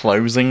that's the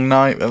closing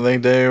night that they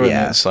do,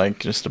 and it's like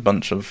just a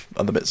bunch of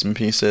other bits and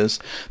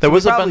pieces. There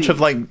was a bunch of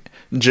like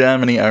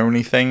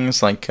Germany-only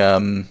things, like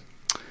a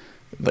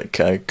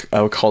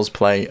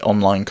cosplay,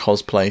 online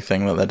cosplay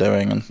thing that they're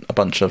doing, and a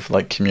bunch of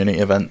like community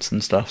events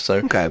and stuff.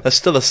 So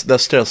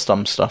there's still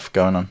some stuff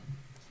going on.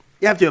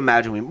 You have to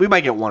imagine we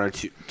might get one or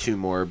two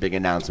more big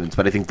announcements,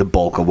 but I think the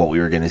bulk of what we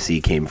were going to see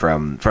came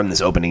from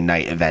this opening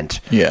night event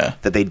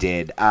that they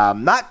did.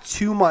 Not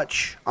too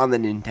much on the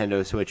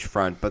Nintendo Switch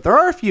front, but there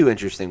are a few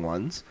interesting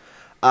ones.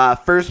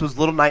 First was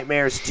Little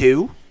Nightmares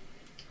 2.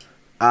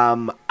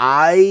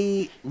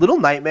 Little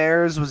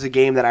Nightmares was a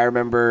game that I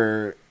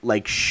remember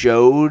like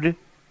showed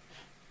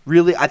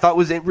I thought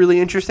was really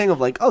interesting, of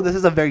like, oh, this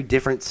is a very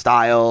different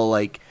style,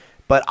 like,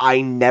 but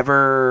it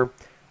never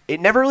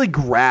really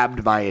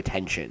grabbed my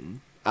attention.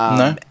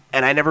 No.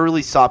 And I never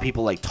really saw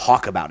people like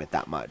talk about it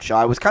that much. So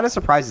I was kind of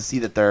surprised to see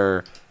that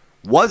there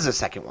was a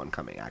second one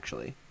coming,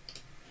 actually.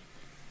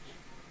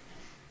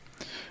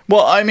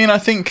 Well, I mean, I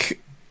think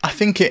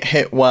it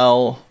hit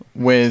well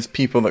with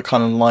people that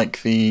kind of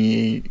like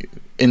the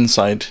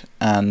Inside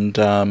and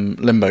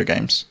Limbo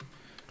games.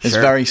 It's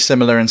very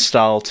similar in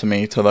style to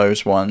me to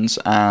those ones,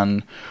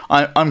 and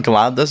I'm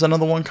glad there's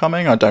another one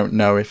coming. I don't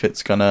know if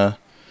it's gonna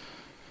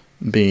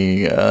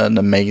be an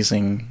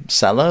amazing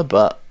seller,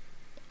 but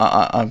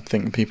I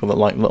think people that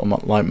like Little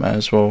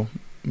Nightmares will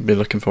be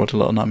looking forward to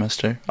Little Nightmares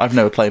 2. I've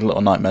never played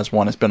Little Nightmares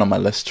 1. It's been on my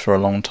list for a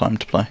long time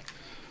to play.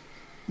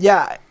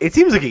 Yeah, it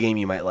seems like a game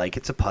you might like.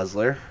 It's a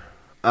puzzler.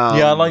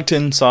 Yeah, I liked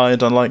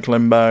Inside. I like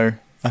Limbo.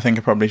 I think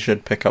I probably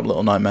should pick up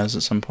Little Nightmares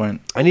at some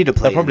point. I need to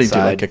play Inside. They'll probably do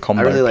like a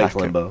combo I really like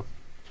packet. Limbo.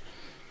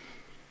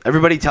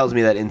 Everybody tells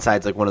me that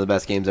Inside's like one of the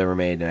best games ever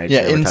made, and I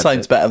just never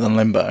Inside's better than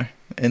Limbo.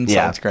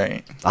 Inside's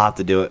great. I'll have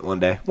to do it one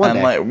day.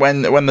 Like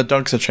when the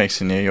dogs are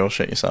chasing you, you'll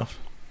shit yourself.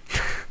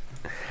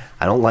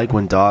 I don't like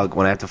when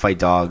I have to fight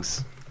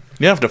dogs.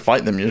 You don't have to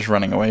fight them; you're just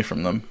running away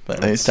from them.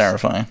 But it's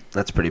terrifying.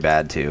 That's pretty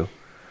bad too.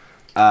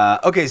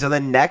 Okay, so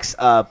then next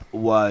up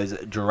was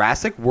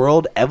Jurassic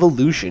World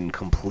Evolution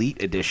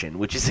Complete Edition,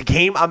 which is a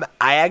game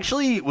I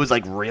actually was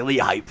like really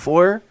hyped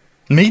for.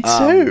 Me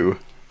too.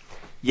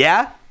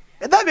 Yeah.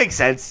 That makes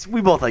sense. We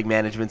both like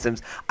management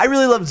sims. I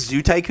really loved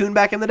Zoo Tycoon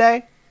back in the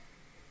day.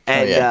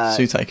 And,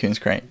 Zoo Tycoon's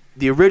great.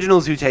 The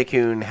original Zoo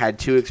Tycoon had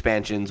 2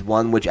 expansions,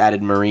 one which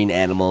added marine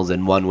animals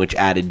and one which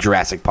added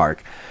Jurassic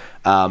Park,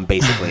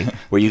 basically,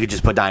 where you could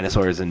just put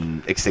dinosaurs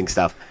and extinct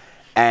stuff.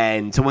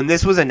 And so when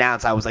this was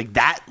announced, I was like,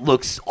 that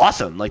looks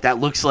awesome. Like, that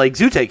looks like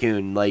Zoo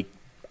Tycoon. Like,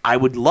 I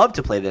would love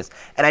to play this.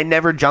 And I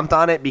never jumped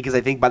on it because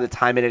I think by the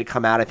time it had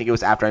come out, I think it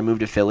was after I moved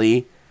to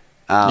Philly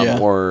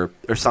or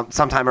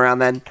sometime around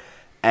then.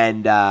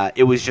 And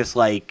it was just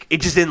like, it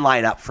just didn't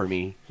line up for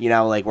me,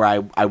 like where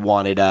I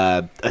wanted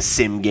a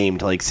sim game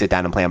to like sit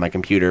down and play on my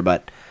computer.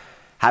 But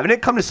having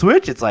it come to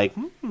Switch, it's like,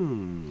 all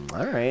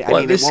right. Well,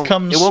 I mean,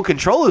 it won't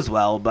control as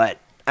well, but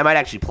I might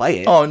actually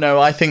play it. Oh,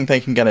 no, I think they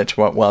can get it to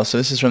work well. So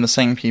this is from the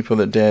same people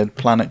that did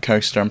Planet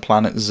Coaster and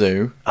Planet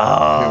Zoo.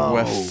 Oh. Who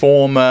were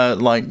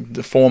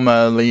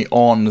formerly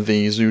on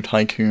the Zoo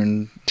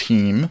Tycoon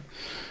team.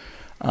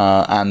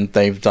 And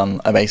they've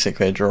done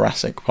basically a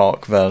Jurassic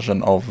Park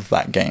version of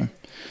that game.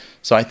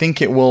 So I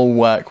think it will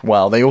work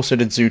well. They also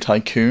did Zoo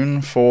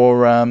Tycoon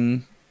for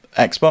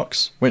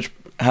Xbox, which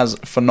has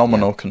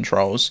phenomenal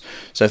controls.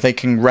 So if they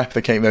can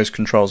replicate those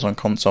controls on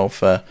console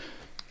for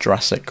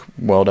Jurassic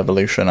World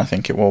Evolution, I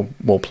think it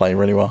will play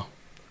really well.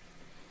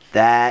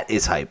 That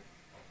is hype.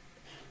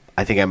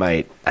 I think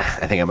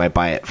I might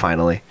buy it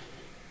finally.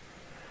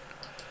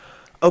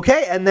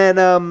 Okay, and then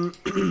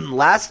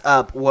last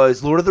up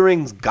was Lord of the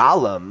Rings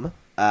Gollum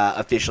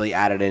officially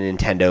added a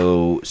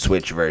Nintendo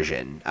Switch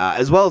version,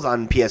 as well as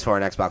on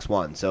PS4 and Xbox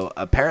One. So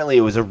apparently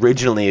it was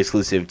originally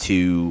exclusive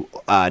to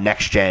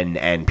next gen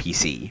and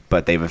PC,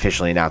 but they've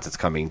officially announced it's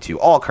coming to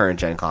all current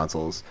gen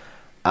consoles.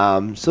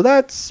 So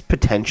that's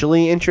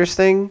potentially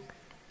interesting.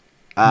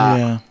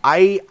 Yeah.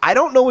 I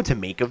don't know what to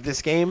make of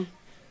this game,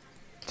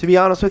 to be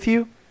honest with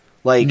you.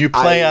 Like, You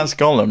play as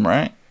Gollum,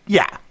 right?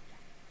 Yeah.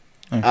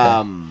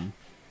 Okay.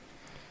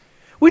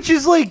 Which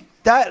is like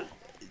that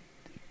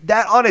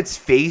on its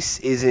face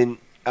isn't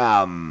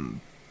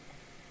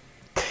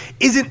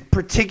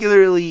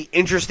particularly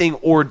interesting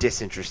or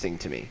disinteresting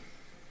to me.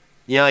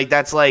 You know, like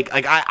that's like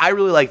I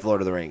really like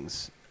Lord of the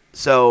Rings.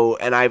 So,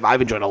 and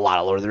I've enjoyed a lot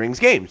of Lord of the Rings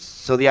games.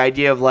 So the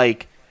idea of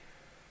like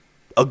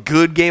a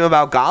good game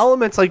about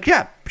Gollum, it's like,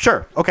 yeah,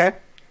 sure, okay.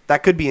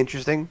 That could be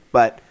interesting,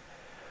 but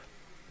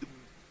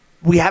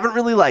we haven't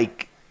really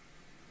like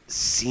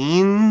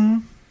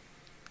seen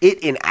it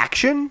in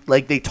action.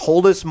 Like, they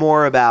told us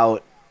more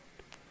about,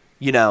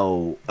 you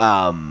know,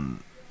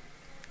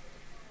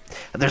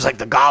 there's like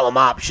the Gollum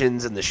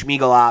options and the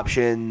Schmeagol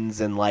options,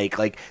 and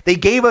like they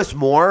gave us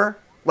more.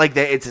 Like,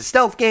 it's a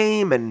stealth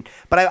game,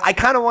 but I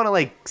kind of want to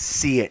like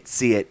see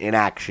it in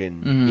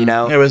action. You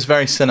know, It was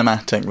very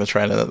cinematic, the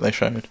trailer that they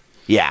showed.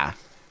 yeah,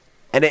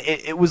 and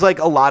it was like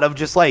a lot of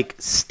just like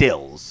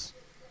stills.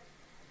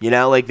 You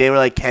know, like they were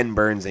like Ken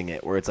Burnsing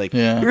it, where it's like,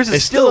 here's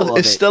a still.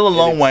 It's still a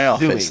long way off.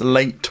 zooming. It's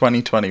late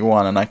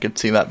 2021, and I could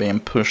see that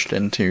being pushed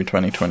into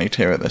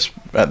 2022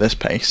 at this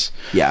pace.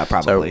 Yeah,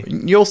 probably.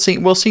 So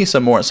we'll see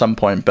some more at some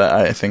point, but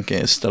I think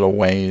it is still a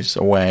ways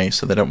away.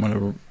 So they don't want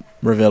to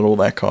reveal all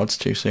their cards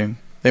too soon.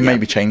 They may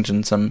be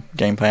changing some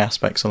gameplay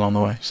aspects along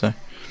the way. So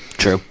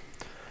true.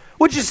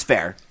 Which is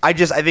fair. I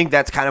think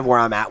that's kind of where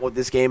I'm at with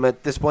this game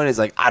at this point. Is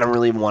like, I don't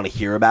really even want to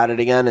hear about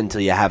it again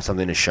until you have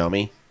something to show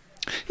me.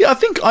 yeah, I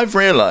think I've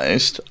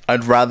realised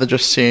I'd rather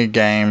just see a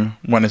game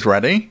when it's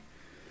ready.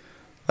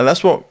 And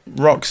that's what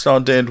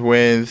Rockstar did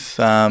with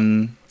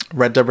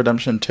Red Dead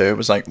Redemption 2. It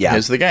was like,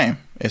 here's the game.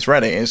 It's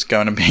ready. It's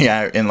going to be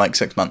out in like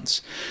 6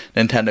 months.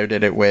 Nintendo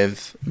did it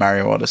with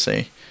Mario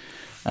Odyssey.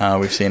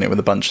 We've seen it with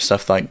a bunch of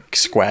stuff, like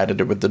Square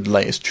did it with the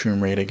latest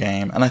Tomb Raider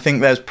game. And I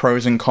think there's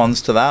pros and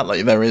cons to that.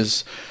 Like, there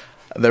is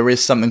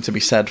something to be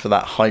said for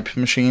that hype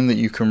machine that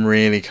you can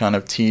really kind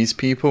of tease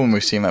people, and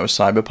we've seen that with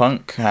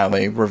Cyberpunk, how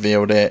they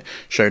revealed it,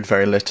 showed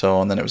very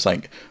little, and then it was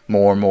like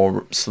more and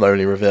more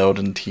slowly revealed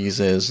and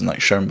teasers and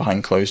like shown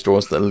behind closed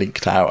doors that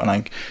leaked out, and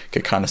I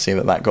could kind of see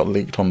that got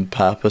leaked on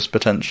purpose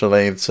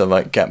potentially to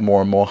like get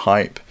more and more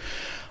hype.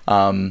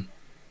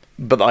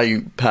 But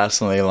I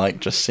personally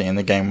like just seeing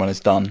the game when it's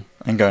done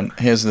and going,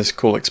 here's this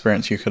cool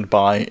experience you could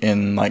buy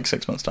in like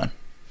 6 months' time.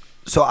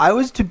 So I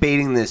was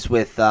debating this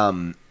with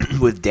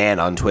Dan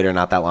on Twitter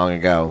not that long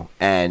ago,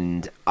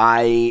 and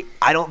I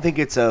don't think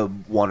it's a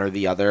one or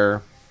the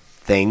other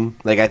thing.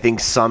 Like, I think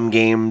some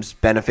games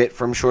benefit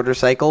from shorter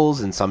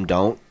cycles and some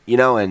don't, you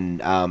know,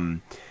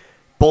 and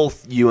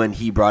both you and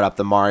he brought up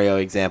the Mario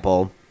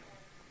example,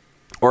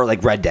 or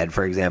like Red Dead,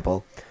 for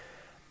example.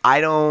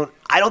 I don't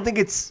think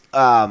it's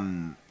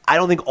I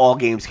don't think all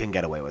games can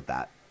get away with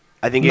that.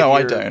 I think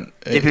I don't.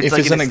 If it's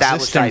like an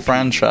existing IP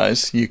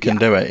franchise, you can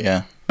do it,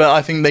 yeah. But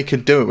I think they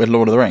could do it with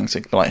Lord of the Rings.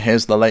 Like,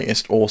 here's the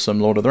latest awesome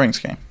Lord of the Rings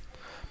game.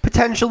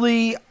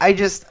 Potentially, I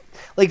just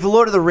like the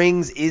Lord of the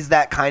Rings is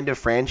that kind of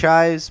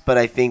franchise, but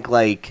I think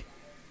like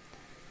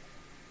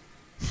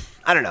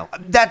I don't know,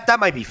 that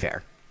might be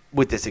fair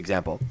with this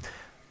example.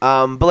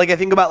 But like I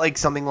think about like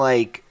something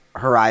like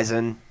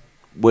Horizon,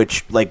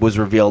 which like was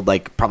revealed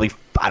like probably,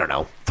 I don't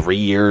know, 3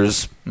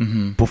 years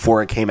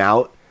before it came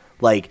out.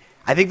 Like,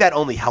 I think that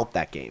only helped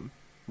that game,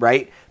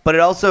 right? But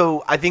it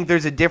also, I think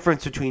there's a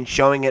difference between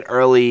showing it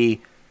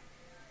early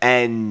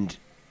and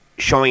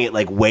showing it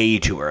like way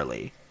too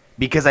early.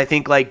 Because I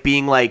think like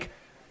being like,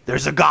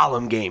 there's a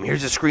Gollum game,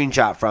 here's a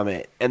screenshot from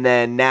it, and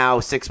then now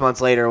 6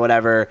 months later or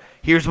whatever,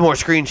 here's more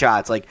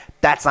screenshots. Like,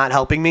 that's not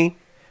helping me.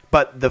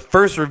 But the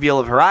first reveal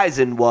of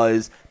Horizon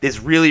was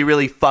this really,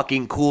 really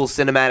fucking cool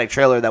cinematic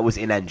trailer that was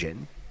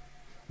in-engine.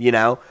 You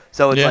know?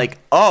 So it's like,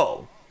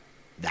 oh,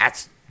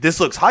 this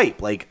looks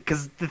hype. Like,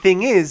 because the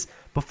thing is,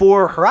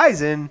 before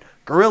Horizon,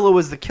 Guerrilla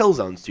was the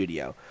Killzone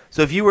studio.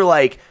 So if you were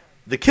like,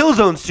 the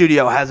Killzone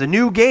studio has a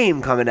new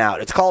game coming out,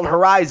 it's called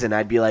Horizon,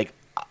 I'd be like,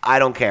 I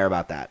don't care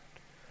about that.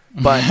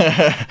 But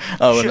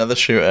another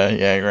shooter.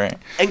 Yeah, great.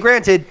 And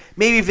granted,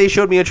 maybe if they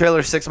showed me a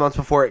trailer 6 months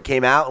before it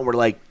came out and were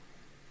like,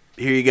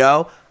 here you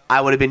go,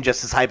 I would have been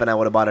just as hype and I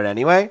would have bought it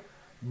anyway.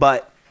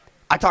 But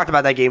I talked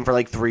about that game for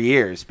like 3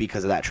 years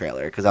because of that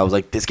trailer. Because I was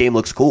like, this game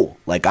looks cool.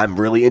 Like, I'm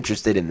really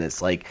interested in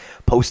this like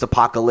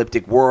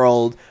post-apocalyptic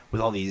world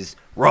with all these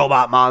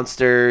robot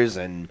monsters,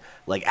 and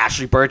like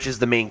Ashley Birch is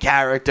the main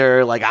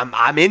character. Like,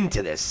 I'm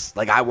into this.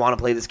 Like, I want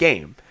to play this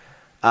game.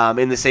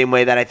 In the same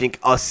way that I think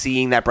us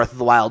seeing that Breath of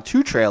the Wild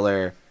 2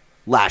 trailer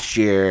last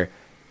year,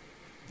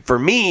 for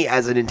me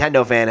as a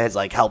Nintendo fan, has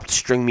like helped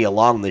string me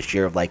along this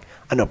year of like,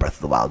 I know Breath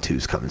of the Wild 2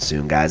 is coming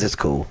soon, guys. It's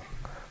cool.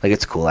 Like,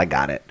 it's cool. I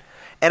got it.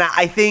 And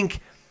I think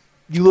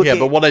you look at...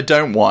 but what I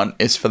don't want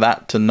is for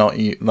that to not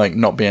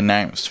be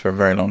announced for a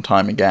very long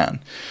time again.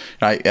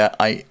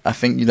 I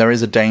think there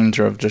is a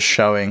danger of just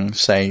showing,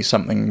 say,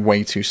 something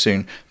way too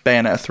soon.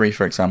 Bayonetta 3,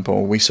 for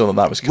example, we saw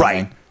that was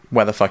coming. Right.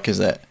 Where the fuck is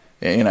it?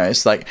 You know,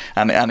 it's like...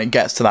 And it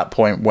gets to that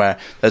point where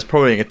there's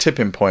probably a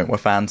tipping point where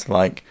fans are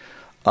like,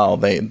 oh,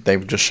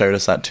 they've just showed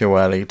us that too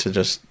early to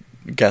just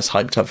get us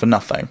hyped up for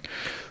nothing.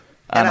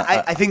 And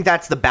I think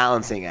that's the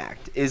balancing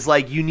act. Is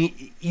like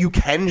you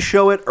can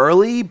show it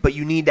early, but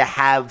you need to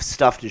have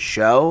stuff to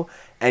show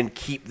and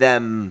keep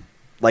them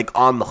like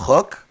on the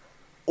hook,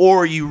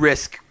 or you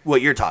risk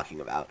what you're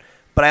talking about.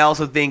 But I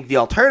also think the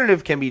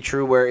alternative can be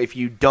true, where if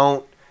you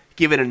don't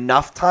give it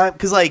enough time,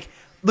 because like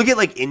look at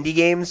like indie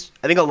games.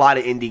 I think a lot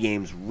of indie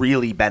games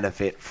really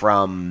benefit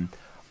from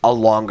a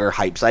longer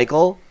hype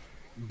cycle,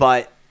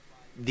 but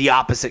the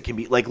opposite can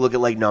be like look at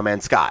like No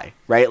Man's Sky,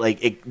 right?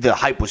 Like the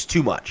hype was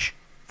too much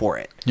for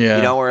it. Yeah.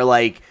 You know, or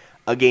like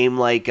a game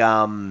like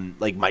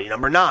Mighty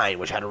Number 9,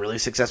 which had a really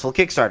successful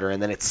Kickstarter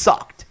and then it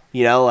sucked.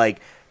 You know,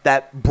 like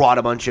that brought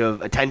a bunch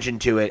of attention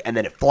to it and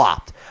then it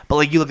flopped. But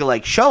like you look at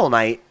like Shovel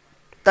Knight,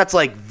 that's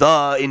like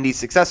the indie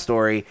success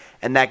story,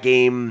 and that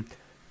game,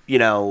 you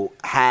know,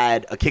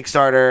 had a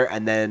Kickstarter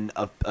and then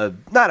a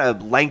not a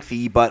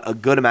lengthy but a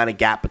good amount of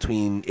gap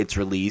between its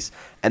release,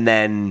 and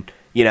then,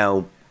 you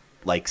know,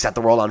 like set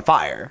the world on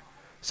fire.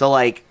 So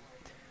like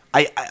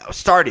I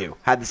Stardew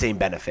had the same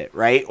benefit,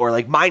 right? Or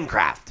like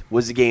Minecraft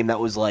was a game that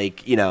was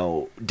like, you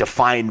know,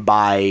 defined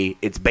by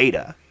its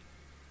beta.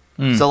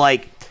 So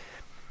like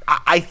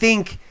I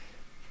think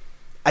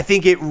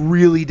it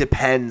really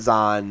depends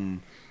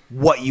on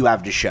what you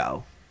have to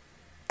show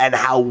and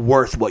how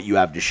worth what you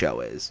have to show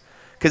is.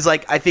 Because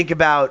like I think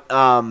about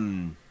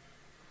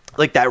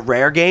like that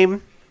Rare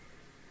game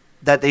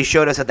that they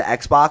showed us at the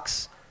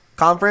Xbox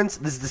conference.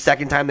 This is the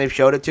second time they've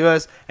showed it to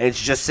us, and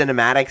it's just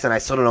cinematics, and I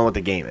still don't know what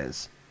the game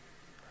is.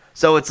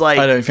 So it's like,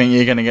 I don't think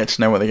you're going to get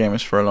to know what the game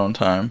is for a long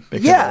time,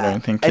 because I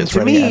don't think it's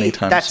ready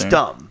anytime that's soon.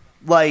 dumb.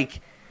 Like,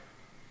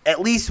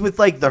 at least with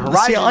like the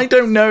Horizon. See, I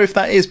don't know if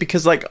that is,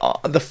 because like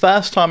the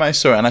first time I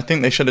saw it, and I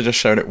think they should have just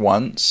showed it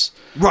once.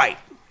 Right.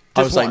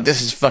 I was like,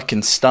 this is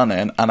fucking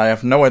stunning, and I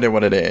have no idea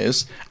what it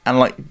is. And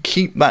like,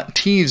 keep that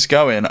tease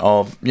going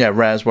of, yeah,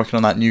 Rare's working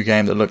on that new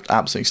game that looked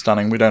absolutely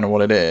stunning. We don't know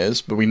what it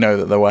is, but we know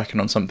that they're working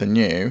on something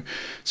new.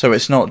 So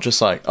it's not just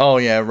like, oh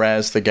yeah,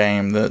 Rare's the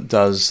game that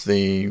does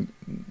the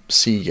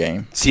Sea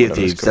game. Sea of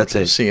Thieves, that's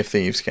it. Sea of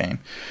Thieves game.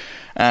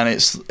 And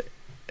it's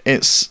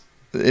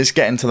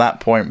getting to that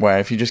point where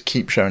if you just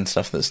keep showing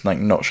stuff that's like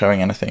not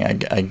showing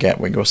anything, I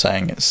get what you're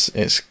saying. It's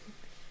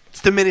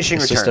diminishing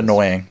returns. It's just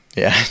annoying.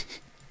 Yeah.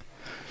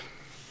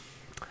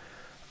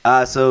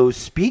 So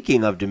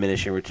speaking of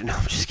diminishing returns, no,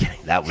 I'm just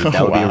kidding. That would be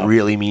a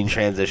really mean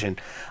transition.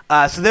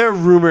 So there are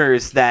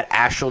rumors that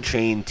Astral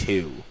Chain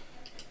 2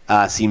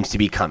 seems to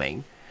be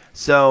coming.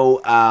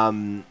 So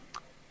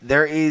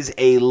there is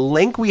a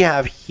link we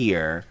have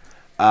here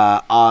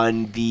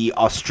on the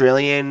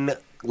Australian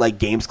like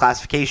games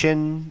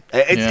classification.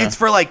 It's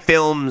for like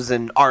films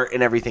and art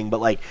and everything, but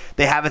like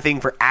they have a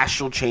thing for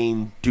Astral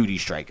Chain Duty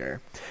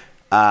Striker,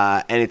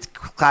 and its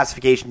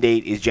classification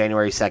date is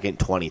January 2nd,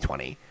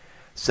 2020.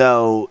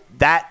 So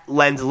that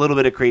lends a little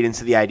bit of credence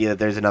to the idea that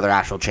there's another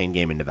Astral Chain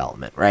game in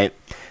development, right?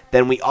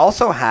 Then we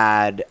also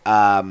had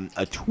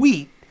a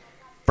tweet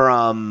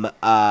from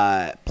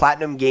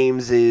Platinum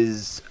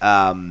Games'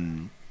 Hideki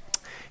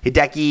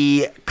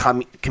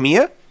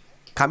Kamiya?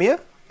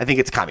 I think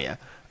it's Kamiya.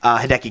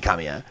 Hideki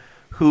Kamiya,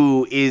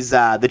 who is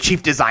the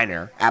chief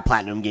designer at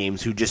Platinum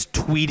Games, who just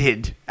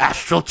tweeted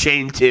Astral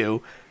Chain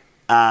 2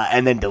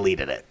 and then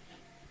deleted it.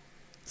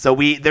 So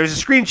there's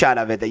a screenshot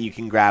of it that you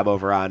can grab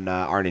over on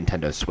our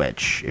Nintendo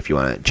Switch if you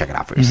want to check it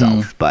out for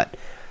yourself. But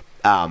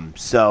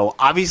so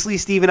obviously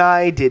Steve and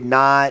I did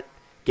not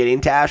get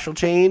into Astral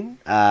Chain.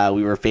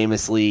 We were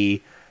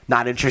famously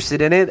not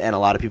interested in it, and a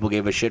lot of people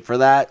gave us shit for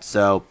that.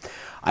 So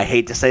I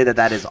hate to say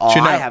that is all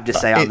I have to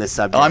say on this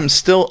subject. I'm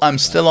still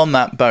on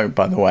that boat,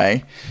 by the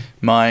way.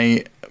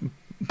 My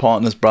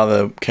partner's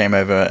brother came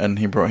over and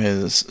he brought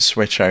his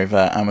Switch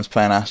over and was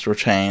playing Astral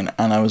Chain,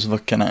 and I was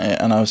looking at it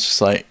and I was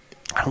just like,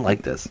 I don't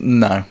like this.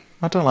 No,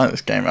 I don't like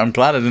this game. I'm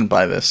glad I didn't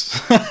buy this.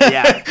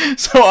 Yeah.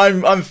 So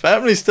I'm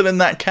firmly still in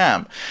that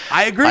camp.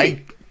 I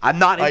agree. I'm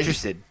not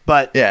interested,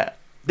 but yeah,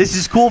 this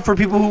is cool for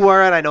people who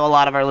were, and I know a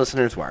lot of our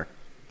listeners were.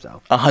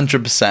 So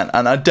 100%.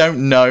 And I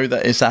don't know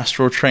that it's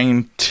Astral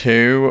Chain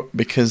 2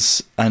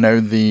 because I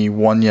know the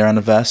 1 year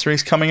anniversary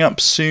is coming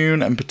up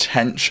soon, and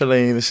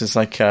potentially this is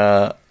like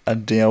a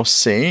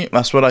DLC.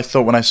 That's what I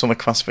thought when I saw the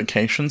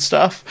classification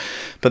stuff.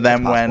 But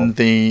then when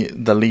the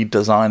lead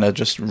designer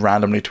just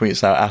randomly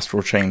tweets out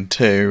Astral Chain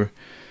 2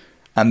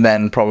 and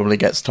then probably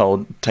gets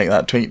told take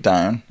that tweet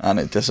down and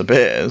it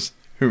disappears,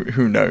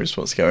 who knows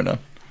what's going on?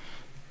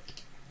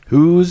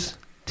 Who's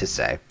to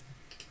say?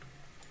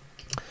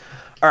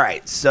 All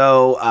right,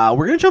 so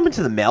we're going to jump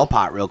into the mail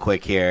pot real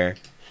quick here.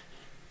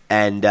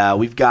 And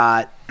we've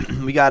got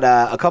we got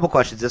a couple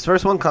questions. This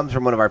first one comes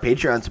from one of our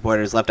Patreon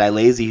supporters, Left Eye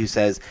Lazy, who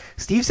says,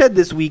 Steve said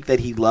this week that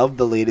he loved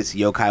the latest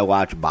Yokai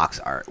Watch box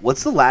art.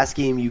 What's the last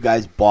game you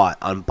guys bought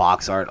on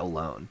box art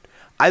alone?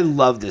 I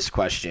love this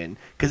question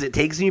because it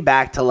takes me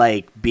back to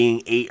like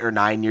being 8 or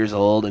 9 years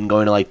old and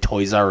going to like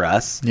Toys R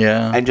Us.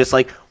 Yeah. And just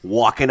like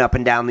walking up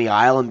and down the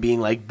aisle and being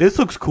like, this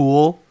looks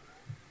cool.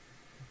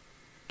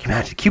 Can you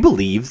imagine? Can you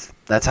believe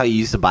that's how you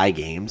used to buy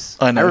games?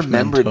 I know,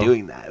 remember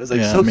doing that. It was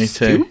like so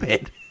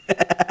stupid.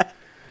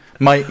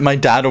 My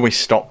dad always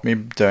stopped me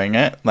doing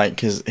it, like,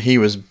 because he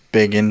was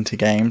big into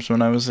games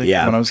when I was a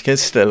kid,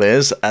 still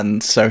is,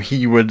 and so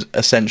he would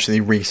essentially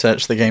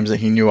research the games that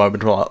he knew I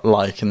would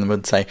like, and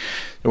would say,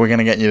 "We're going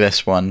to get you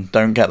this one.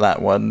 Don't get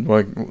that one.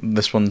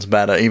 This one's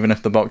better." Even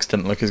if the box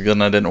didn't look as good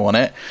and I didn't want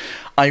it,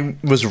 I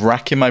was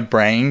racking my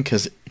brain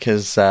because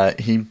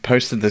he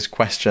posted this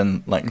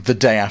question like the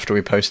day after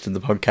we posted the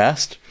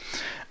podcast.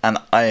 And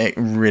I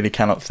really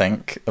cannot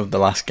think of the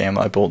last game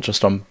that I bought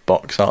just on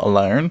box art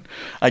alone.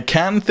 I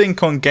can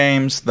think on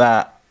games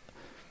that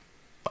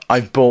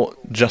I've bought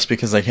just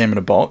because they came in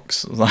a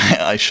box.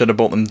 Like, I should have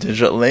bought them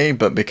digitally,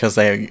 but because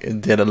they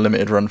did a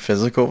limited run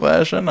physical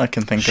version, I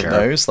can think of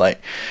those. Like,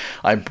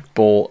 I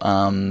bought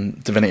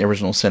Divinity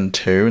Original Sin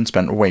 2 and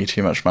spent way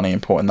too much money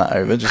importing that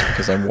over just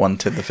because I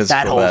wanted the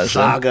physical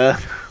version. That whole saga.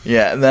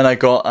 Yeah, and then I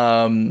got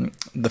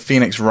the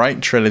Phoenix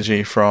Wright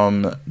trilogy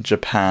from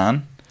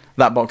Japan.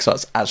 That box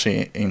art's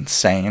actually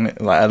insane.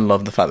 Like, I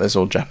love the fact that it's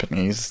all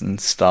Japanese in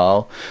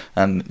style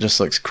and it just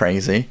looks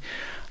crazy.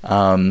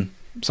 So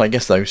I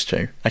guess those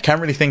two. I can't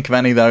really think of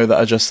any though that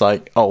are just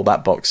like, oh,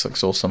 that box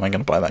looks awesome, I'm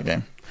going to buy that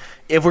game.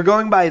 If we're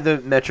going by the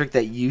metric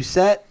that you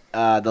set,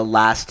 the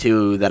last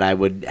two that I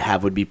would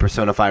have would be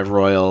Persona 5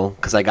 Royal,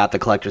 because I got the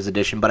collector's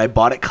edition, but I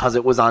bought it because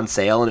it was on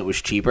sale and it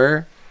was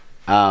cheaper.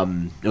 It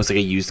was like a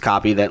used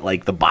copy that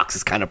like the box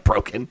is kind of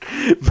broken,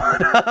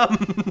 but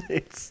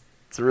it's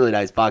a really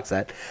nice box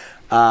set.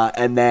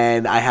 And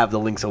then I have the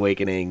Link's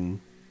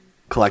Awakening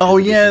collector's edition. Oh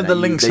yeah, the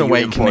Link's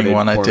Awakening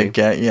one I did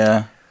get,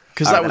 yeah.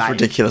 Because that was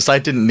ridiculous. I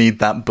didn't need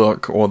that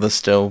book or the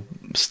still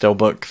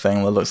book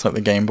thing that looks like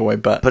the Game Boy,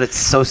 but it's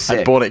so sick.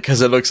 I bought it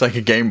because it looks like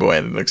a Game Boy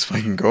and it looks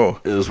fucking cool.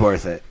 It was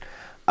worth it.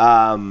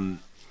 But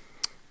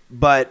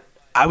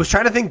I was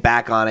trying to think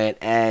back on it,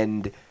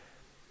 and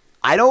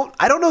I don't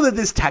know that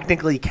this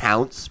technically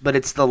counts, but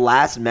it's the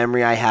last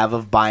memory I have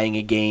of buying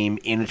a game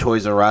in a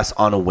Toys R Us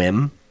on a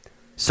whim.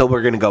 So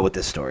we're going to go with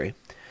this story.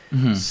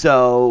 Mm-hmm.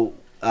 So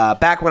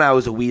back when I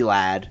was a wee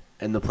lad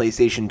and the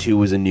PlayStation 2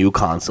 was a new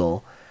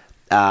console,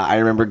 I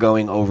remember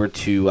going over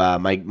to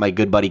my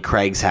good buddy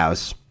Craig's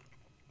house,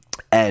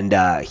 and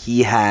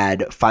he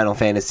had Final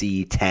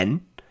Fantasy X,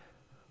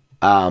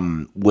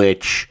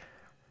 which,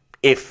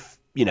 if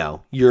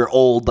you're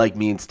old like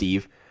me and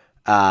Steve,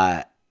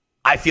 I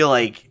feel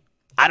like,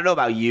 I don't know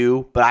about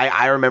you, but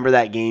I remember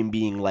that game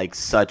being like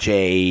such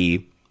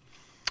a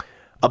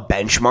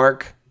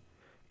benchmark.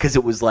 Because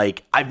it was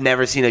like, I've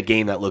never seen a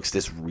game that looks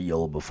this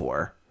real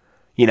before.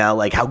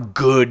 Like how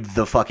good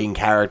the fucking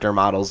character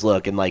models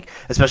look. And like,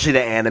 especially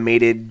the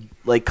animated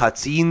like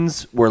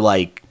cutscenes were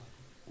like,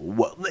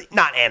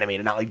 not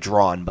animated, not like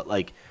drawn, but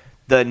like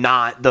the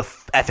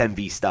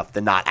FMV stuff, the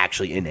not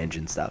actually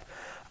in-engine stuff,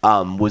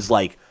 was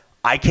like,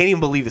 I can't even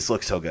believe this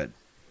looks so good.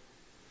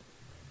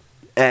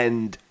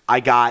 And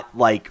I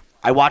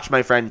watched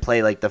my friend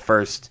play like the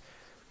first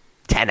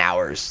 10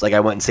 hours. Like I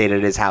went and stayed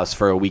at his house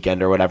for a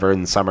weekend or whatever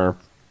in the summer.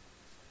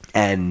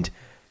 And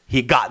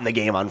he'd gotten the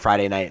game on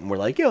Friday night, and we're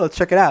like, let's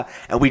check it out.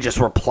 And we just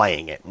were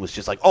playing it and was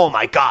just like, oh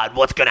my God,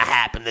 what's going to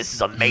happen? This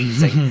is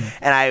amazing.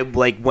 And I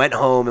like went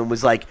home and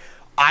was like,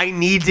 I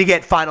need to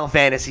get Final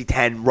Fantasy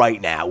X right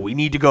now. We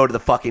need to go to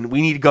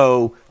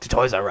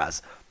Toys R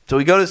Us. So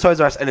we go to Toys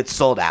R Us and it's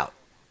sold out.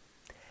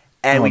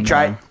 And we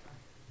tried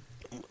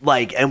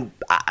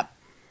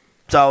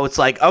so it's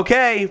like,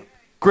 okay,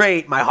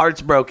 great. My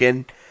heart's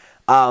broken.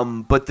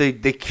 But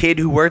the kid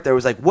who worked there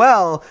was like,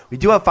 well, we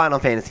do have Final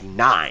Fantasy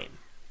 9.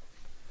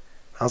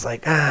 I was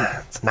like,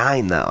 it's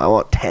 9 though. I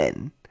want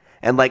 10.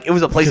 And like, it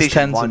was a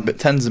PlayStation 1. But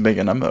 10's a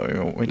bigger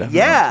number. We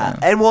definitely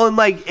and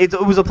like, it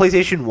was a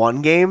PlayStation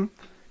 1 game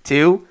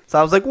too. So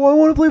I was like, well, I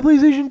want to play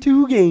PlayStation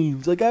 2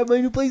 games. Like, I have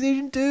my new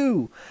PlayStation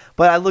 2.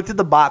 But I looked at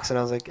the box and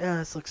I was like,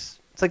 it's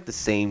like the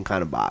same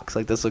kind of box.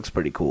 Like, this looks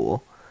pretty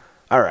cool.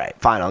 All right,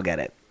 fine, I'll get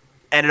it.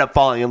 Ended up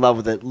falling in love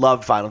with it.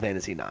 Loved Final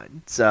Fantasy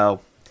 9. So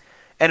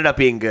ended up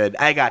being good.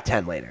 I got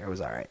 10 later. It was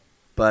all right.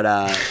 But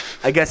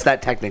I guess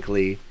that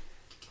technically,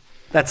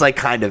 that's like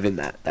kind of in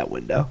that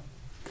window.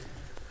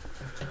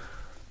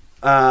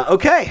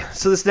 Okay,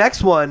 so this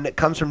next one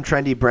comes from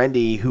Trendy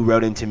Brendy, who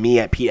wrote into me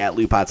at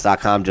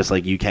pete@lootpots.com, just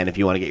like you can if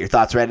you want to get your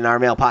thoughts read in our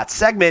Mailpots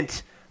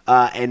segment,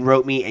 and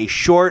wrote me a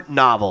short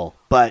novel.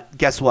 But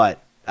guess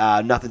what?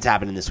 Nothing's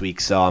happening this week,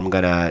 so I'm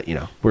gonna,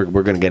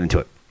 we're gonna get into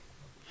it.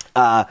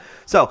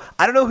 So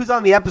I don't know who's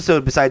on the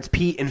episode besides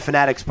Pete and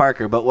Fanatics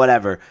Parker, but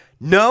whatever.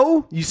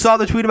 No, you saw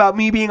the tweet about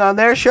me being on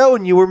their show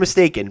and you were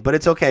mistaken, but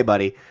it's okay,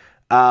 buddy.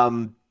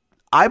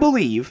 I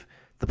believe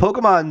The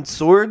Pokemon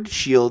Sword,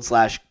 Shield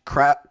 /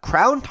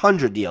 Crown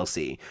Tundra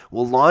DLC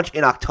will launch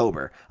in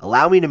October.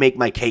 Allow me to make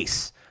my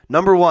case.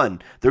 Number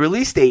 1, the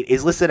release date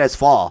is listed as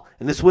fall,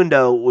 and this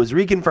window was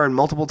reconfirmed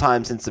multiple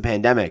times since the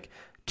pandemic.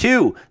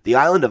 2, the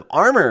Island of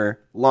Armor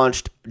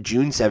launched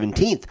June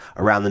 17th,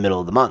 around the middle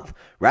of the month.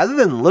 Rather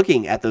than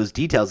looking at those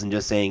details and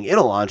just saying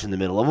it'll launch in the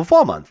middle of a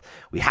fall month,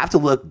 we have to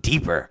look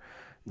deeper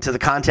into the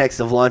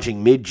context of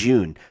launching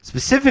mid-June,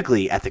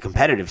 specifically at the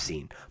competitive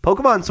scene.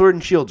 Pokemon Sword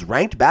and Shield's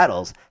ranked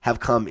battles have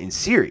come in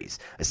series.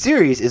 A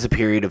series is a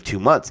period of 2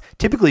 months,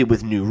 typically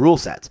with new rule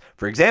sets.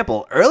 For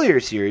example, earlier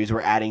series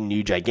were adding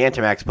new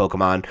Gigantamax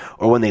Pokemon,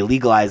 or when they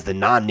legalized the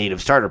non-native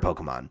starter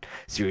Pokemon.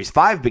 Series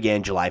 5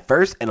 began July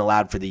 1st and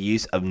allowed for the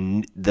use of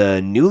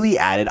the newly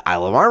added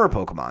Isle of Armor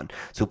Pokemon,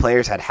 so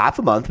players had half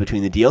a month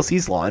between the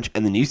DLC's launch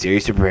and the new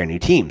series to prepare new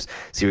teams.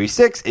 Series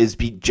 6 is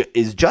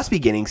just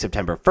beginning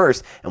September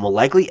 1st and will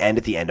likely end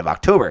at the end of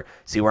October.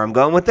 See where I'm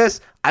going with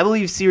this? I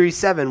believe Series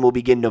 7 will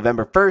begin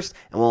November 1st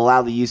and will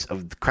allow the use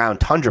of the Crown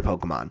Tundra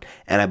Pokemon.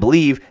 And I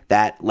believe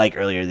that, like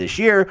earlier this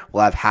year,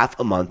 we'll have half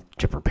a month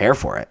to prepare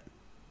for it.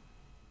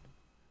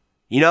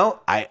 And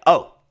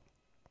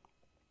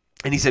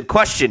he said,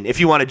 question, if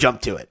you want to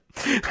jump to it.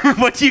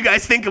 What do you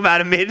guys think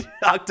about a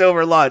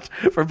mid-October launch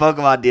for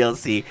Pokemon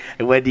DLC?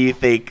 And when do you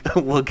think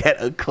we'll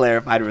get a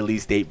clarified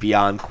release date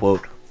beyond,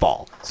 quote,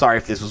 fall? Sorry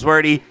if this was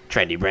wordy.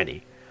 Trendy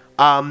Brendy.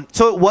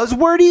 So it was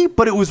wordy,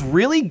 but it was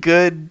really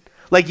good.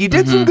 Like, you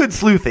did some good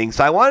sleuthing,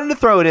 so I wanted to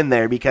throw it in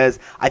there because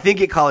I think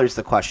it colors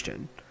the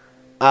question.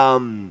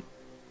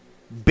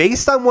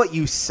 Based on what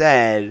you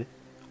said,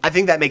 I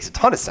think that makes a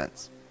ton of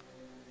sense.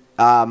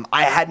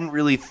 I hadn't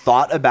really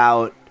thought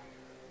about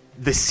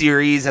the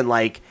series and,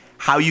 like,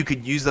 how you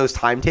could use those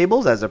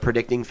timetables as a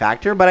predicting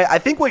factor, but I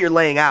think what you're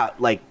laying out,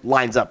 like,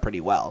 lines up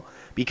pretty well.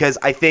 Because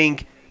I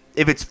think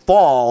if it's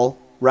fall,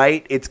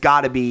 right, it's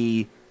got to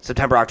be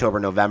September,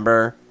 October,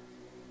 November.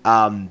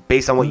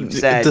 Based on what you've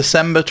said,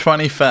 December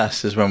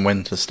 21st is when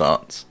winter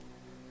starts.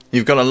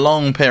 You've got a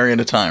long period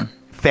of time.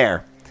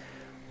 Fair.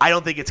 I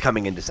don't think it's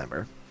coming in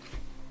December.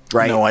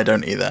 Right? No, I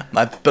don't either.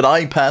 But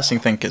I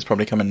personally think it's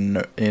probably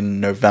coming in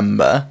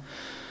November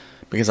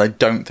because I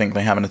don't think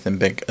they have anything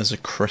big as a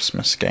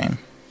Christmas game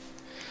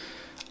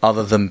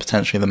other than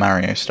potentially the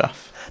Mario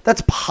stuff.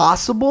 That's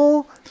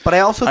possible, but I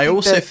also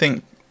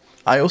think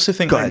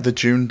like the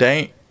June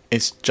date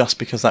is just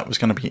because that was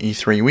going to be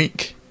E3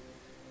 week.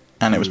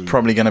 And it was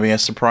probably going to be a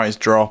surprise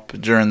drop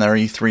during their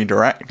E3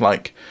 Direct.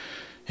 Like,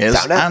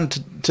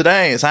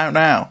 today it's out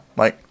now.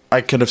 Like,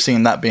 I could have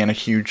seen that being a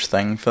huge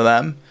thing for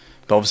them.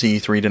 But obviously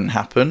E3 didn't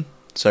happen.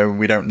 So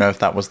we don't know if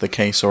that was the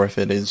case or if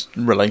it is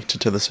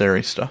related to the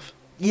series stuff.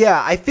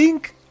 Yeah, I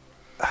think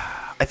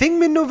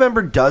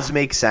mid-November does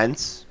make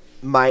sense.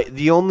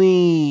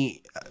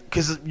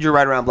 Because you're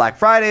right around Black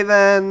Friday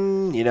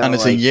then. You know, and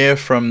it's a year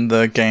from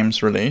the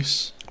game's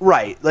release.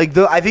 Right. Like,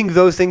 I think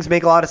those things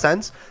make a lot of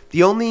sense.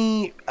 The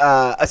only,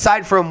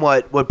 aside from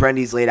what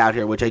Brendy's laid out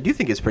here, which I do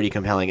think is pretty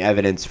compelling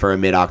evidence for a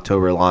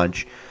mid-October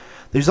launch,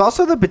 there's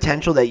also the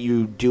potential that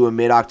you do a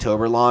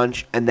mid-October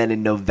launch and then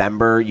in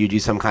November you do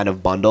some kind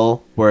of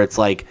bundle where it's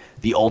like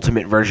the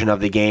ultimate version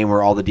of the game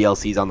where all the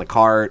DLC's on the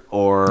cart,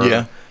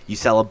 or you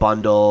sell a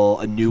bundle,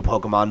 a new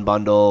Pokemon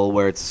bundle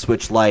where it's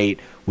Switch Lite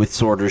with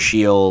Sword or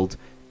Shield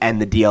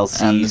and the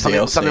DLC,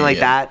 something like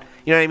that.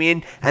 You know what I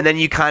mean? And then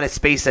you kind of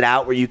space it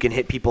out where you can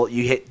hit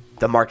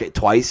the market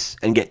twice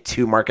and get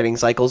 2 marketing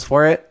cycles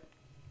for it.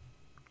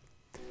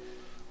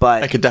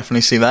 But I could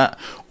definitely see that.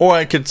 Or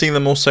I could see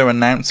them also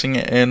announcing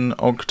it in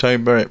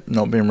October, it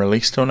not being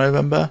released till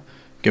November.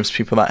 Gives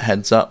people that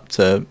heads up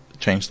to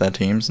change their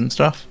teams and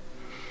stuff.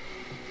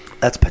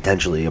 That's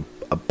potentially a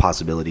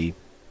possibility.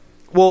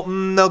 Well,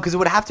 no, because it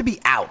would have to be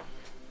out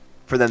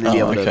for them to be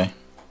able to.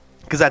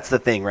 Because that's the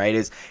thing, right?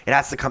 Is it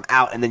has to come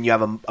out and then you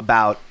have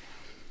about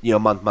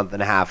month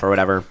and a half or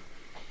whatever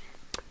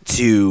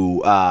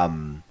to,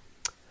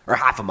 or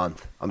half a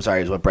month, I'm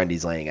sorry, is what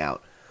Brendy's laying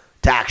out,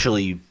 to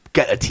actually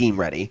get a team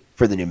ready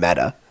for the new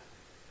meta.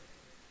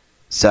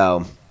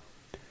 So,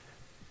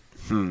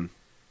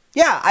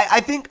 yeah,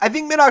 I think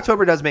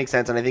mid-October does make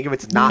sense, and I think if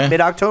it's not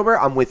mid-October,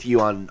 I'm with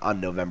you on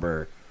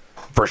November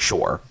for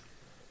sure.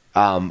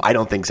 I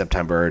don't think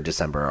September or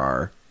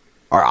December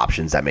are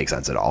options that make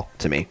sense at all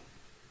to me.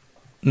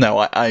 No,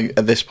 I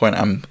at this point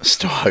I'm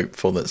still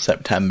hopeful that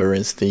September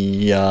is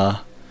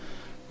the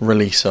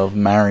release of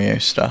Mario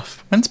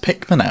stuff. When's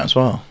Pikmin out as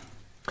well?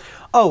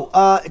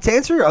 To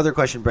answer your other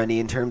question, Brendy,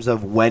 in terms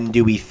of when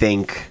do we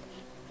think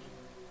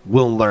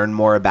we'll learn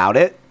more about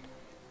it,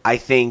 I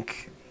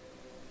think,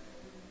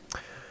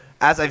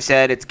 as I've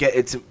said,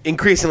 it's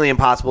increasingly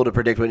impossible to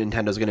predict what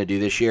Nintendo's going to do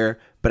this year.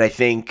 But I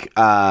think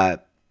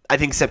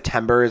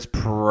September is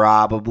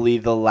probably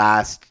the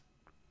last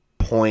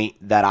point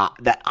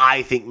that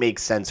I think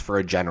makes sense for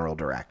a general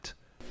direct.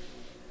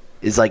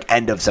 Is like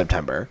end of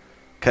September,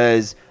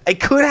 because it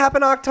could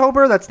happen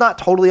October. That's not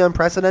totally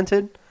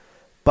unprecedented,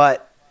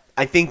 but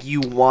I think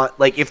you want,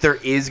 like, if there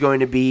is going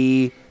to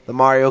be the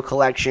Mario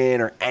collection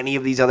or any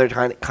of these other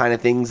kind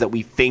of things that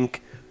we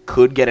think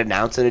could get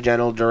announced in a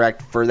general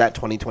direct for that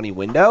 2020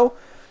 window,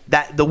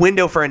 that the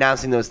window for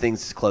announcing those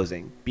things is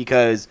closing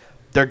because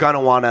they're going to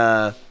want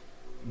to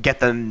get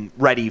them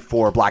ready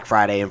for Black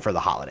Friday and for the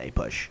holiday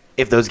push.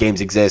 If those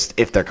games exist,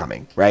 if they're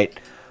coming, right?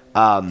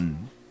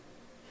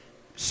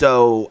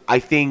 So I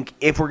think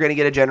if we're going to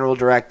get a general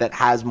direct that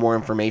has more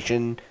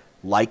information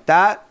like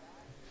that,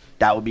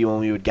 that would be when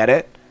we would get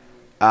it.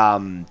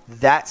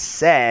 That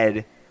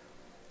said,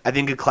 I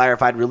think a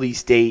clarified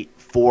release date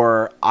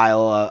for not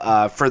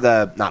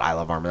Isle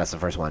of Armor, that's the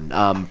first one.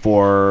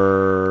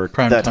 For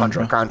Crown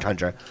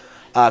Tundra,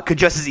 could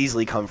just as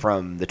easily come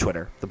from the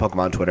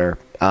Pokemon Twitter,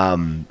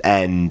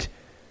 and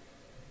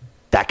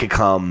that could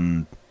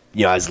come,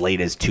 as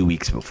late as 2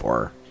 weeks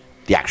before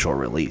the actual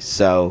release.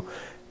 So,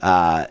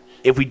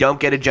 if we don't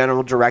get a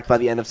general direct by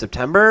the end of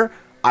September,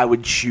 I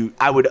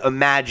would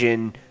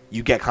imagine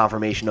you get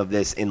confirmation of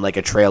this in like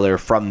a trailer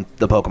from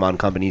the Pokemon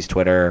Company's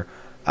Twitter,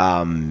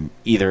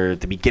 either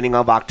at the beginning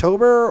of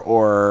October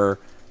or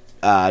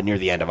near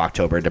the end of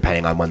October,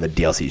 depending on when the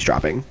DLC is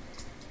dropping.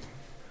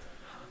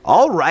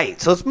 All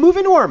right, so let's move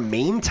into our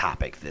main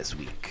topic this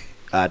week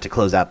to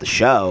close out the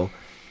show.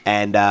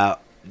 And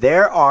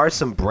there are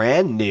some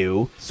brand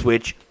new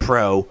Switch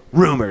Pro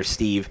rumors,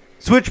 Steve.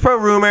 Switch Pro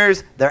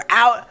rumors, they're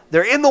out,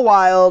 they're in the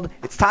wild.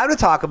 It's time to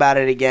talk about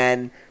it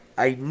again.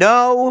 I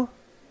know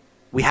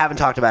we haven't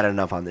talked about it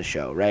enough on this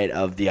show, right?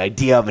 Of the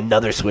idea of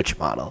another Switch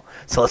model.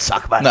 So let's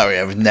talk about it. No,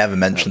 yeah, we've never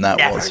mentioned that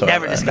whatsoever.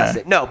 Never discussed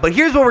it. No, but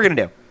here's what we're going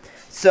to do.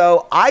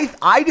 So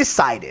I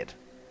decided,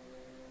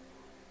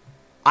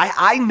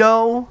 I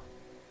know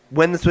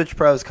when the Switch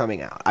Pro is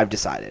coming out. I've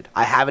decided.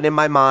 I have it in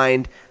my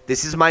mind.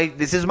 This is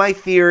my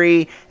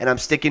theory, and I'm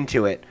sticking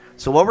to it.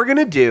 So what we're going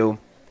to do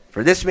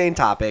for this main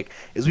topic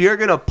is we are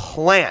going to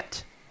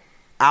plant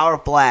our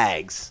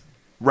flags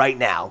right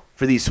now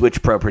for these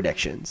Switch Pro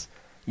predictions.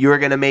 You are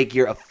going to make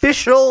your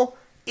official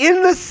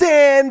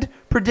in-the-sand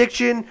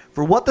prediction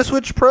for what the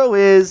Switch Pro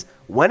is,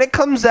 when it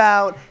comes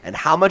out, and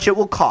how much it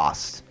will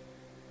cost.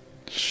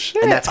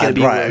 Shit. And that's going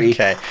to be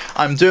okay.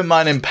 I'm doing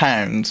mine in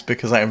pounds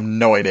because I have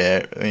no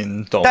idea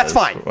in dollars. That's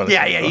fine.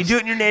 Yeah. You do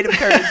it in your native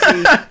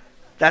currency.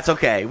 That's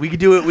okay. We could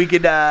do it. We'll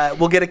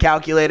get a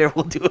calculator.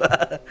 We'll do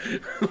a.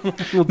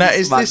 Now,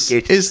 is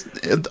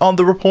on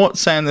the report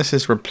saying this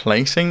is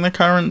replacing the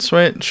current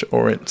Switch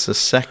or it's a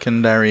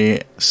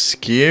secondary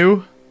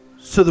SKU?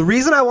 So the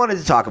reason I wanted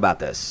to talk about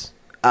this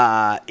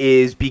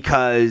is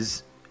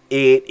because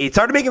it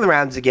started making the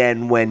rounds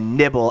again when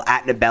Nibble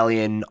at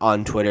Nibellion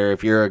on Twitter.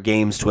 If you're a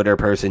games Twitter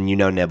person, you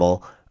know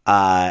Nibble.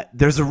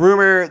 There's a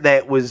rumor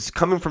that was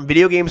coming from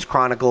Video Games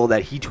Chronicle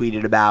that he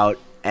tweeted about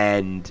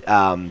and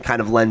kind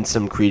of lends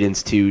some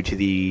credence to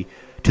the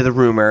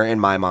rumor in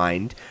my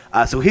mind.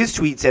 So his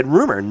tweet said,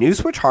 rumor, new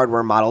Switch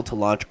hardware model to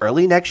launch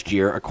early next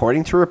year,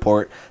 according to a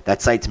report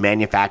that cites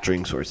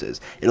manufacturing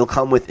sources. It'll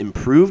come with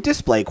improved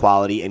display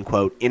quality and,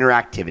 quote,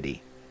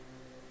 interactivity.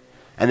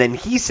 And then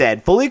he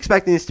said, fully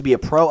expecting this to be a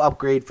pro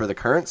upgrade for the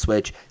current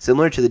Switch,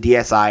 similar to the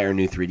DSi or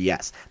new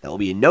 3DS. That will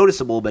be a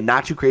noticeable but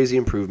not too crazy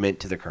improvement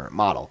to the current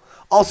model.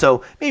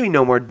 Also, maybe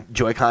no more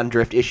Joy-Con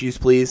drift issues,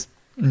 please.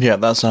 Yeah,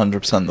 that's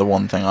 100% the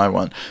one thing I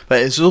want.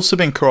 But it's also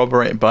been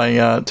corroborated by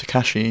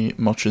Takashi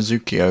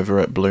Mochizuki over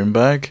at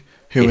Bloomberg,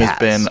 who has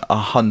been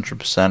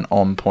 100%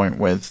 on point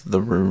with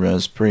the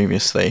rumors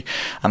previously.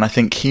 And I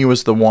think he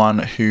was the one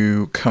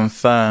who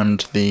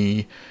confirmed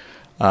the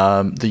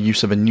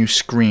use of a new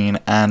screen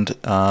and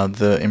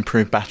the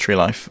improved battery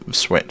life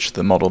Switch,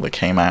 the model that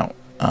came out.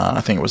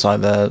 I think it was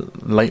either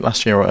late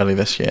last year or early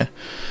this year.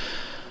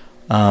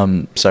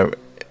 So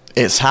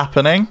it's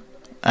happening.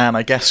 And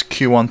I guess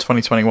Q1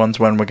 2021 is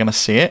when we're going to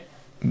see it.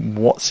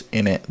 What's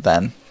in it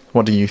then?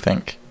 What do you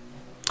think?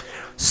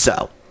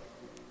 So,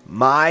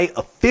 my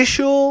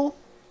official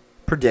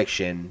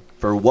prediction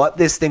for what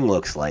this thing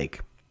looks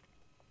like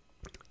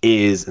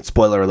is, and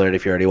spoiler alert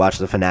if you already watched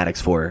the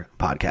Fanatics 4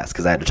 podcast,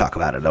 because I had to talk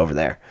about it over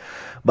there.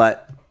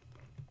 But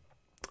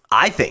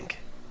I think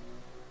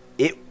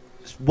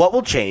what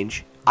will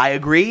change, I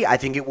agree, I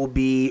think it will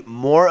be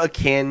more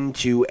akin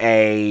to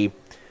a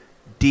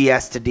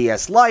DS to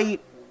DS Lite,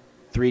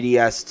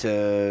 3DS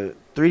to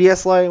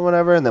 3DS Lite,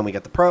 whatever, and then we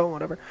get the Pro,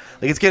 whatever.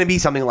 Like, it's going to be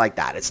something like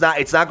that. It's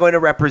not going to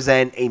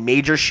represent a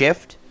major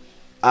shift.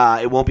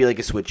 It won't be like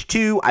a Switch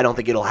 2. I don't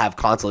think it'll have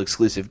console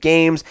exclusive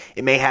games.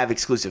 It may have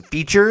exclusive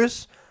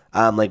features,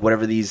 like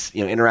whatever these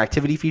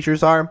interactivity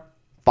features are.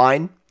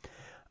 Fine,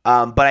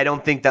 but I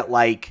don't think that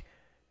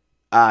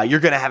you're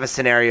going to have a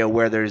scenario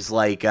where there's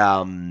like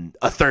a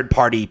third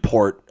party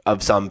port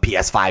of some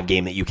PS5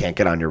 game that you can't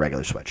get on your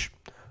regular Switch.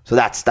 So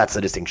that's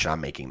the distinction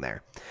I'm making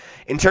there.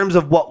 In terms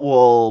of what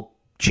will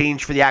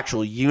change for the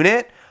actual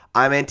unit,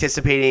 I'm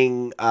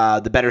anticipating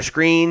the better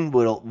screen,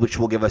 which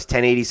will give us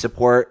 1080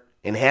 support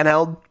in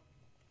handheld.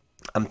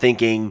 I'm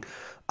thinking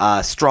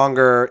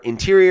stronger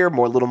interior,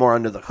 a little more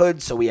under the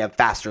hood, so we have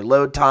faster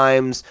load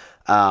times,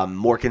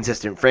 more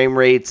consistent frame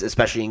rates,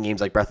 especially in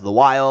games like Breath of the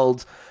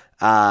Wild,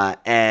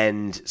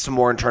 and some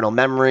more internal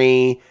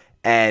memory,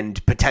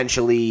 and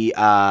potentially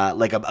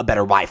like a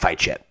better Wi-Fi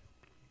chip.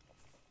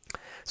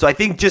 So I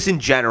think just in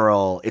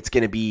general, it's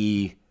going to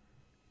be,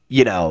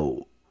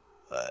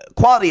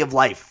 quality of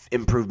life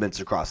improvements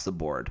across the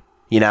board.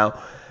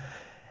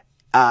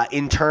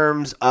 In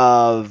terms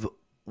of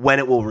when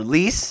it will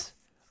release,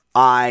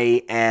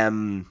 I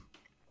am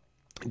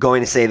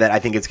going to say that I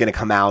think it's going to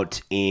come out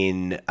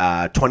in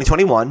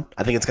 2021.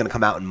 I think it's going to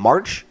come out in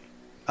March,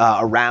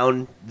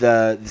 around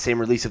the same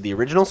release of the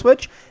original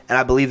Switch, and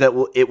I believe that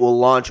it will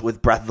launch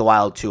with Breath of the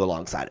Wild 2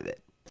 alongside of it.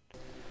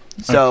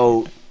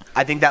 So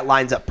I think that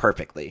lines up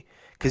perfectly,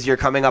 because you're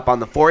coming up on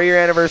the 4-year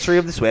anniversary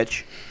of the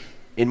Switch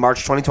in March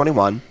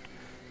 2021,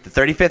 the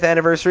 35th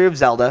anniversary of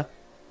Zelda.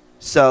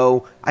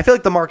 So I feel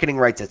like the marketing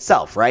writes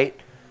itself, right?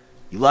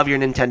 You love your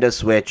Nintendo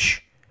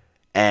Switch,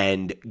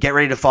 and get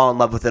ready to fall in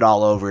love with it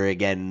all over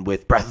again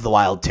with Breath of the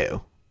Wild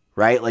 2,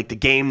 right? Like the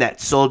game that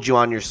sold you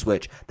on your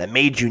Switch, that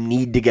made you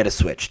need to get a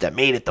Switch, that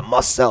made it the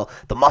must-sell,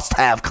 the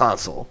must-have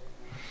console.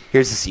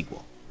 Here's the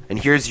sequel. And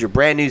here's your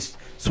brand new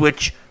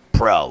Switch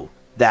Pro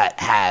that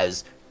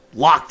has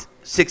locked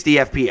 60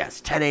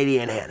 FPS, 1080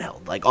 in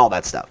handheld, like all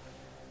that stuff.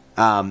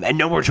 And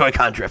no more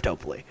Joy-Con drift,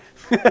 hopefully.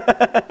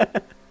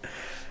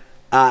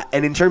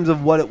 And in terms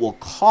of what it will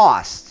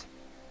cost,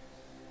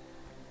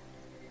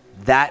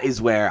 that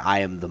is where I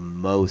am the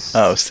most...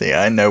 Oh, see,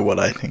 I know what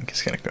I think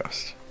it's going to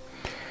cost.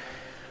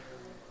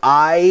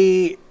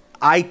 I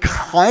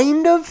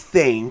kind of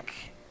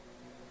think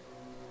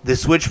the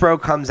Switch Pro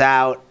comes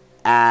out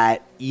at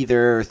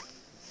either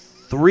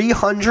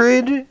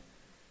 $300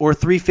 or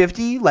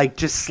 $350, like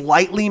just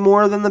slightly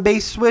more than the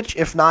base Switch,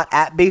 if not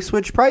at base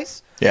Switch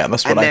price. Yeah,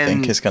 that's what I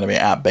think is going to be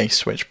at base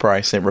Switch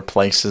price. It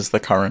replaces the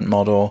current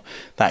model.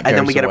 That goes and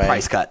then we get away. A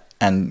price cut.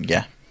 And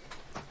yeah.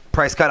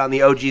 Price cut on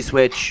the OG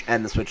Switch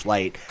and the Switch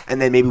Lite, and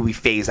then maybe we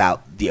phase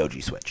out the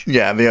OG Switch.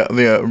 Yeah,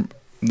 the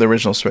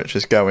original Switch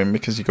is going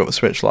because you got the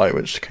Switch Lite,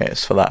 which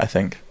caters for that, I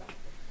think.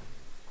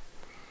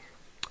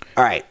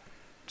 All right.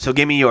 So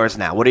give me yours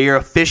now. What are your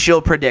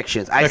official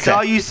predictions? I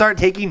saw you start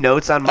taking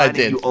notes on mine. I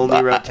did. And you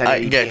only wrote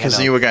 1080. Yeah,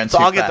 because you were going too So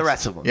I'll fast. get the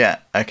rest of them. Yeah,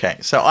 okay.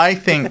 So I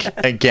think,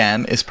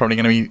 again, it's probably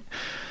going to be...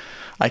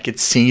 I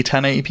could see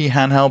 1080p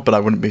handheld, but I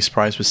wouldn't be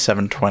surprised with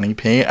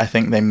 720p. I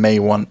think they may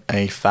want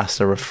a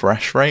faster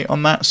refresh rate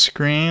on that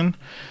screen,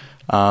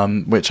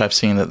 which I've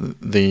seen that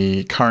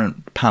the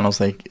current panels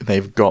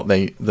they've got,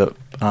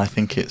 I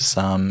think it's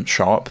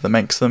Sharp that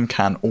makes them,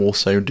 can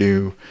also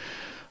do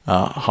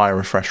higher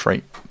refresh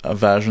rate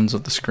versions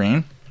of the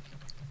screen.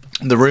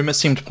 The rumors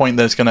seem to point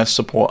that it's going to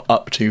support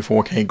up to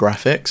 4K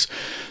graphics,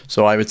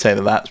 so I would say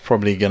that that's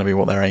probably going to be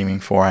what they're aiming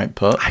for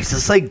output. I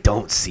just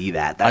don't see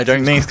that. I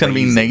don't think it's going to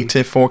be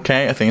native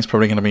 4K. I think it's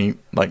probably going to be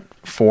like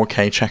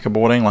 4K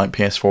checkerboarding, like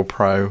PS4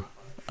 Pro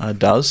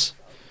does.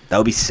 That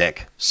would be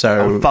sick.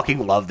 So I would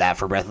fucking love that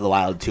for Breath of the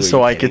Wild 2.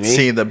 So I could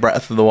see that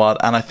Breath of the Wild,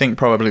 and I think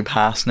probably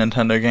past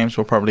Nintendo games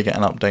will probably get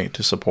an update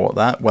to support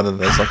that. Whether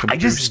there's like a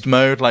boost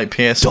mode like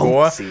PS4.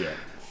 Don't see it.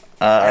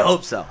 I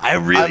hope so.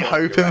 I'm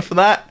hoping for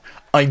that.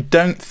 I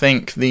don't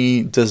think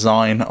the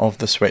design of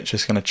the Switch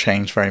is going to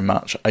change very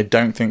much. I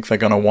don't think they're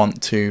going to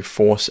want to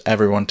force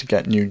everyone to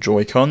get new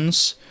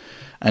Joy-Cons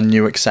and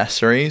new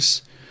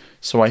accessories.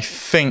 So I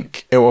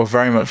think it will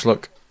very much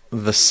look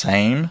the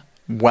same,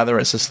 whether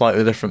it's a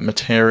slightly different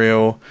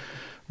material,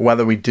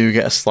 whether we do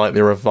get a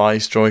slightly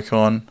revised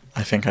Joy-Con.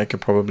 I think I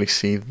could probably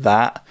see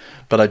that,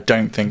 but I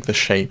don't think the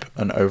shape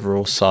and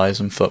overall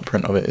size and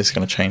footprint of it is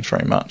going to change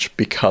very much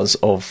because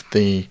of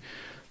the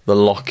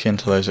lock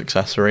into those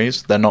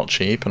accessories. They're not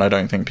cheap, and I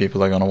don't think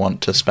people are going to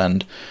want to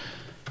spend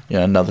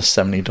another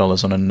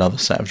 $70 on another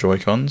set of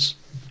Joy-Cons.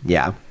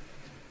 Yeah.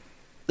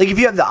 Like, if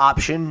you have the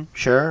option,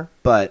 sure,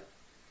 but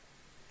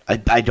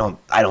I don't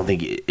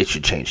think it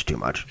should change too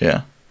much.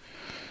 Yeah.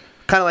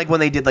 Kind of like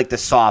when they did, like, the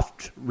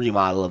soft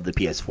remodel of the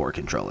PS4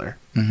 controller.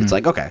 Mm-hmm. It's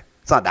like, okay,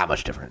 it's not that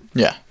much different.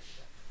 Yeah.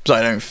 So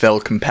I don't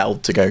feel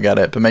compelled to go get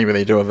it, but maybe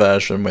they do a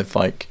version with,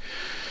 like...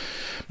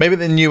 Maybe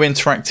the new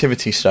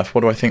interactivity stuff,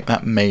 what do I think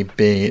that may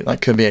be?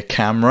 That could be a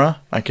camera.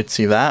 I could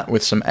see that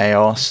with some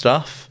AR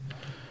stuff.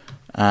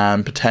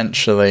 And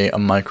potentially a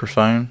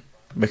microphone,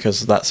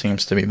 because that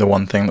seems to be the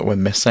one thing that we're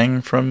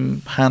missing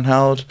from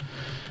handheld.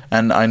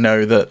 And I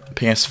know that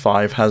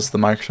PS5 has the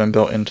microphone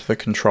built into the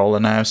controller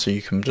now, so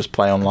you can just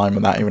play online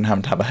without even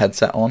having to have a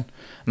headset on.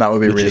 And that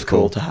would be really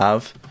cool to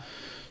have.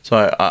 So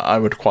I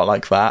would quite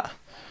like that.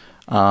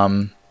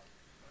 But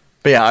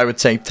yeah, I would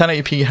say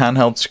 1080p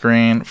handheld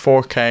screen,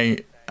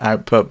 4K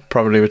output,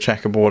 probably with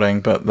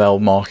checkerboarding, but they'll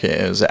market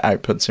it as it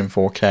outputs in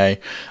 4K.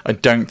 I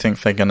don't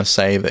think they're going to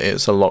say that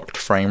it's a locked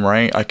frame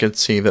rate. I could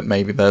see that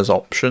maybe there's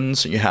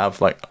options. You have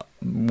like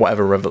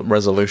whatever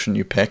resolution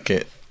you pick,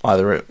 it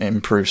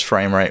improves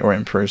frame rate or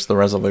improves the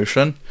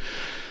resolution.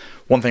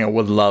 One thing I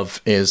would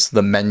love is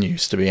the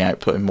menus to be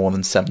output in more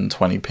than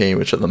 720p,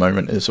 which at the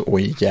moment is all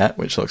you get,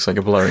 which looks like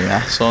a blurry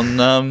mess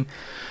on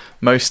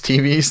most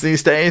TVs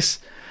these days.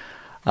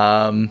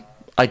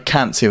 I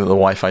can't see that the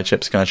Wi-Fi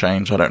chip's going to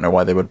change. I don't know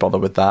why they would bother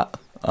with that.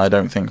 I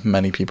don't think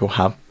many people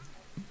have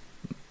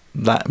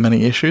that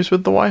many issues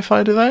with the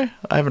Wi-Fi, do they?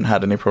 I haven't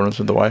had any problems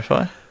with the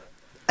Wi-Fi.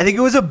 I think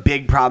it was a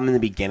big problem in the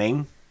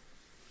beginning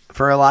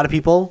for a lot of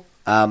people.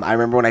 I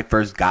remember when I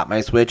first got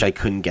my Switch, I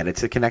couldn't get it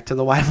to connect to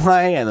the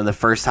Wi-Fi, and then the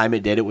first time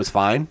it did, it was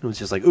fine. It was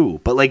just like, ooh,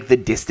 but like the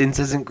distance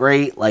isn't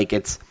great. Like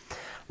it's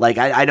like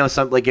I know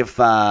some like if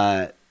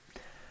I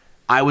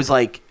was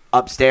like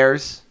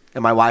upstairs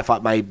and my Wi-Fi,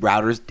 my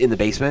router's in the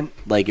basement,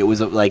 like it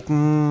was like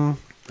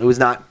it was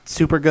not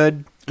super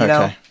good. You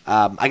know,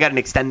 I got an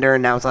extender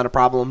and now it's not a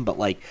problem, but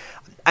like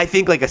I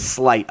think like a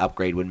slight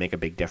upgrade would make a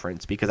big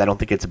difference because I don't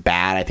think it's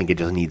bad. I think it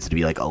just needs to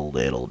be like a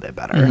little bit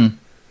better. Mm-hmm.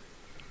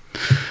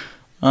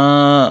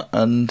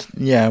 And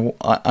yeah,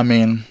 I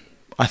mean,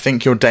 I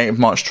think your date of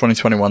March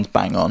 2021 is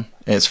bang on.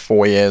 It's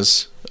 4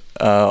 years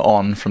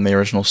on from the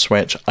original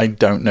Switch. I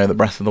don't know that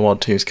Breath of the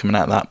Wild 2 is coming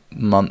out that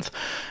month,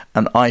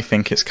 and I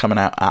think it's coming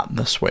out at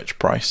the Switch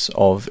price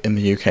of, in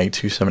the UK,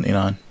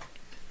 $279.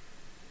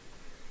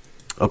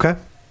 Okay.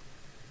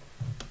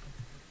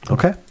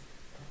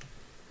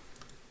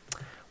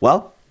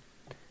 Well,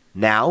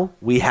 now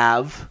we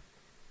have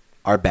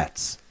our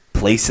bets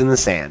placed in the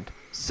sand.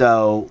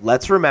 So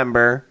let's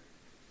remember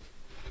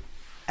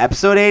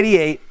episode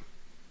 88.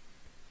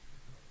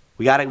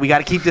 We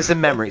gotta keep this in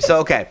memory. So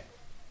okay,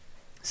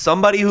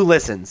 somebody who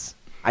listens,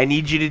 I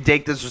need you to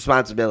take this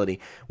responsibility.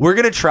 We're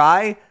gonna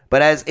try,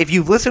 but as if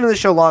you've listened to the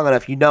show long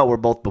enough, you know we're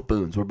both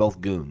buffoons. We're both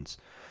goons.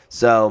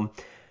 So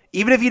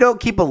even if you don't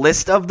keep a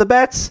list of the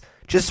bets,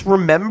 just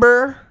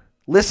remember,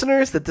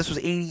 listeners, that this was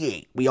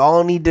 88. We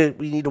need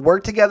to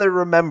work together to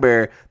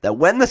remember that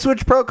when the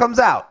Switch Pro comes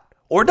out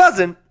or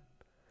doesn't,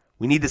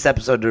 we need this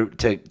episode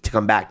to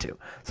come back to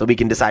so we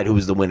can decide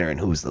who's the winner and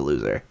who's the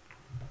loser.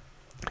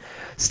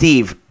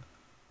 Steve,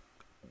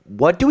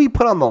 what do we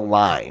put on the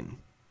line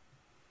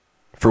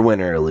for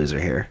winner or loser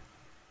here?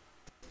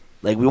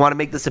 Like, we want to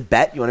make this a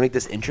bet? You want to make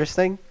this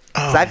interesting?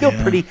 Because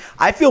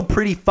I feel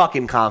pretty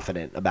fucking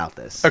confident about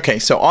this. Okay,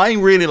 so I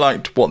really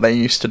liked what they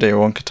used to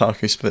do on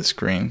Kotaku Split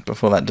Screen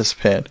before that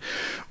disappeared,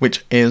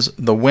 which is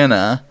the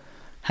winner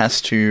has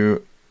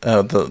to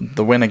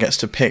the winner gets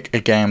to pick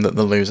a game that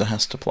the loser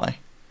has to play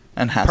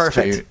and has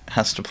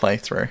to play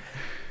through.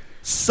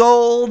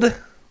 Sold.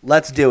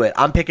 Let's do it.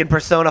 I'm picking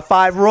Persona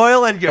 5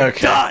 Royal, and you're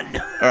done.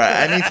 All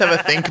right, I need to have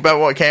a think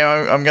about what game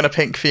I'm going to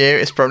pick for you.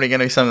 It's probably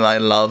going to be something that I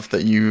love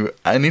that you...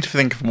 I need to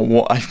think of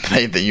what I've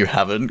played that you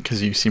haven't,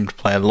 because you seem to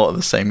play a lot of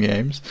the same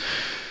games.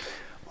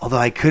 Although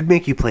I could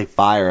make you play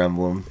Fire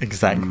Emblem.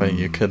 Exactly,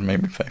 you could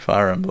make me play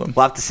Fire Emblem.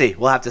 We'll have to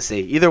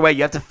see. Either way,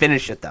 you have to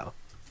finish it, though.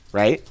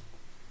 Right?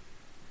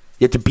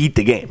 You have to beat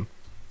the game.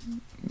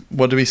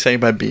 What do we say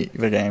by beat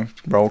the game?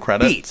 Roll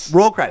credits?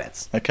 Roll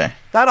credits. Okay.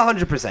 Not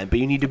 100%, but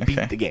you need to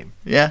beat the game.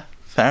 Yeah,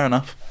 fair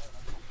enough.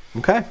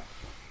 Okay.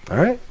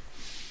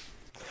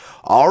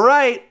 All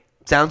right.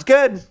 Sounds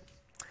good.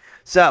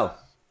 So,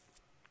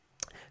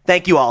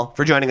 thank you all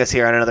for joining us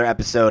here on another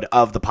episode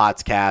of the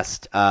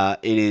Potscast.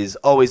 It is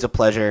always a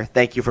pleasure.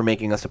 Thank you for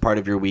making us a part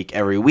of your week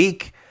every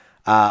week.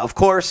 Of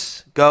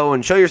course, go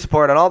and show your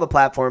support on all the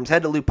platforms.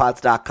 Head to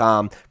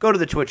lootpots.com. Go to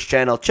the Twitch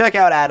channel. Check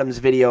out Adam's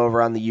video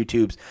over on the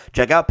YouTubes.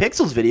 Check out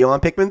Pixel's video on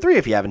Pikmin 3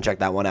 if you haven't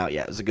checked that one out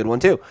yet. It's a good one,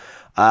 too.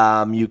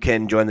 You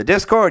can join the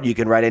Discord. You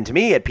can write into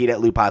me at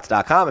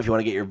pete@lootpots.com if you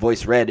want to get your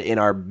voice read in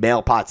our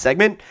Mail Pot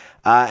segment.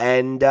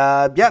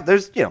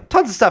 There's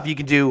tons of stuff you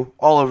can do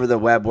all over the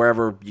web,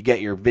 wherever you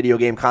get your video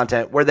game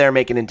content. We're there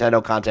making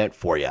Nintendo content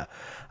for you.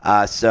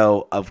 Of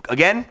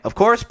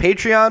course,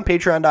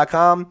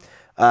 patreon.com.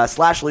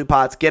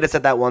 /lootpots. Get us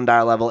at that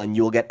 $1 level, and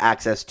you will get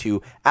access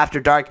to After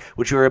Dark,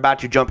 which we're about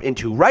to jump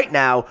into right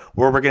now,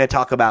 where we're going to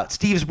talk about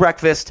Steve's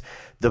Breakfast,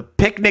 the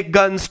picnic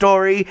gun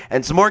story,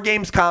 and some more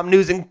Gamescom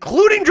news,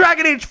 including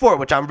Dragon Age 4,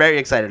 which I'm very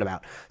excited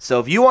about.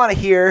 So if you want to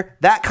hear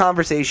that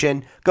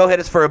conversation, go hit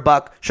us for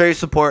 $1, show your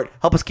support,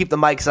 help us keep the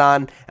mics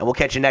on, and we'll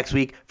catch you next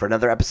week for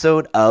another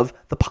episode of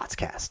the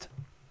Potscast.